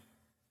cheese? And,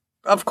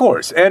 of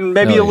course. And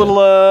maybe a little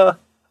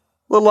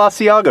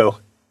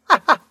Asiago.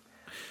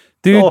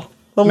 Dude.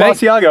 Little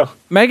Asiago.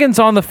 Megan's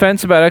on the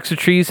fence about extra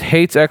cheese,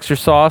 hates extra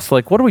sauce.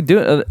 Like, what are we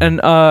doing? And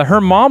her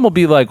mom will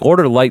be like,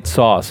 order light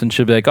sauce. And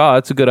she'll be like, oh,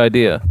 that's a good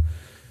idea.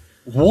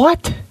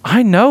 What?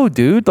 I know,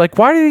 dude. Like,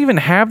 why do they even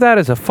have that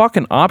as a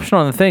fucking option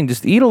on the thing?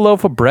 Just eat a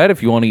loaf of bread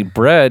if you want to eat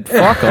bread.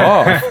 Fuck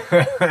off.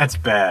 That's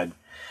bad.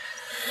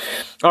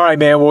 All right,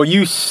 man. Well,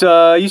 you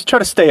try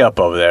to stay up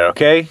over there,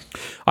 okay?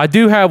 I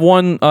do have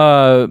one.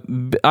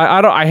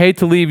 I hate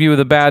to leave you with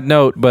a bad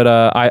note, but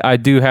I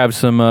do have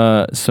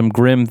some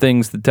grim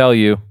things to tell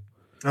you.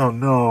 Oh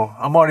no,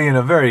 I'm already in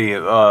a very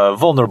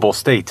vulnerable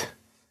state.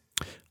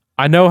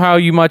 I know how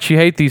much you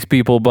hate these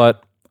people,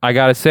 but I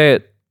gotta say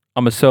it.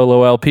 I'm a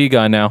solo LP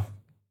guy now.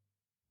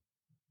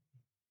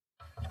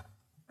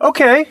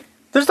 Okay,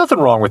 there's nothing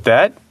wrong with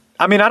that.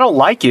 I mean, I don't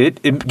like it.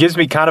 It gives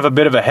me kind of a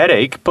bit of a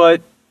headache,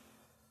 but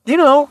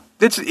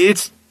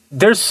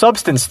there's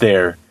substance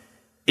there.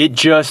 It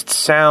just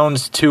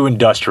sounds too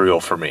industrial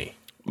for me.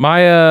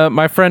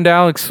 My friend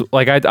Alex,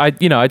 like I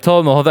told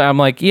him the whole thing. I'm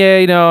like,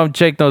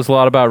 Jake knows a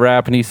lot about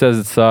rap, and he says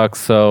it sucks,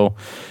 so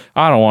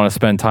I don't want to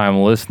spend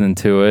time listening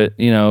to it.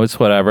 It's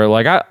whatever.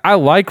 Like I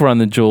like Run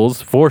the Jewels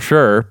for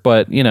sure,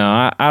 but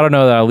I don't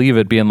know that I'll leave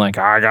it being like,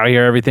 I gotta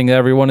hear everything that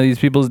every one of these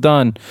people's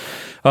done.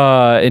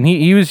 And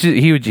he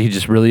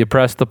just really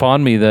impressed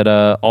upon me that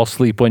I'll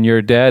Sleep When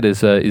You're Dead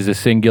is a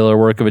singular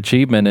work of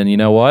achievement. And you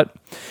know what?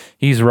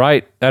 He's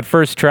right. That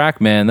first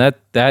track, man,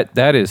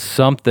 that is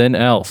something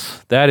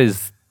else. That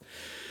is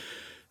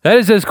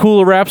as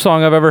cool a rap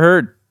song I've ever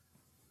heard.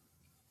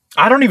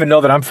 I don't even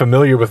know that I'm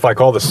familiar with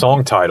like all the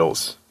song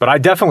titles, but I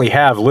definitely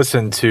have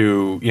listened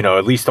to,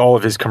 at least all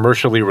of his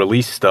commercially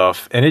released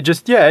stuff. And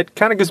it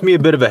kind of gives me a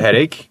bit of a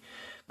headache,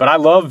 but I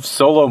love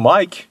Solo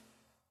Mike.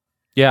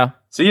 Yeah.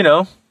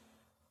 So,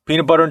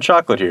 peanut butter and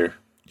chocolate here.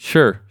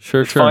 Sure.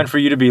 It's fine for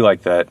you to be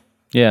like that.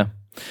 Yeah.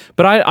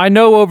 But I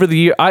know over the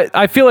year,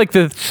 I feel like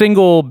the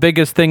single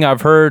biggest thing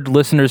I've heard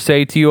listeners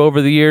say to you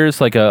over the years,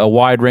 like a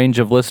wide range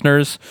of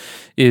listeners,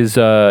 is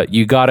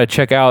you got to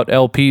check out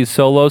LP's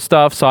solo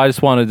stuff. So I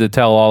just wanted to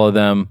tell all of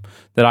them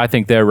that I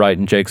think they're right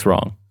and Jake's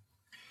wrong.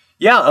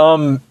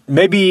 Yeah,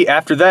 maybe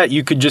after that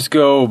you could just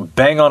go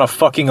bang on a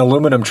fucking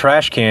aluminum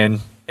trash can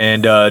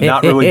and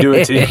not really do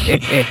it to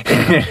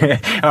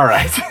All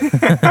right.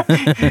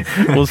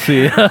 We'll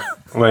see you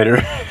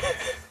later.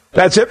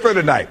 That's it for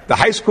tonight. The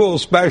high school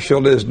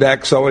special is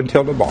next, so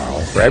until tomorrow,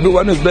 for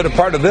everyone who's been a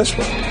part of this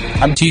one,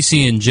 I'm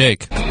TC and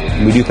Jake.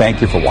 We do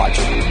thank you for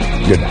watching.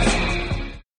 Good night.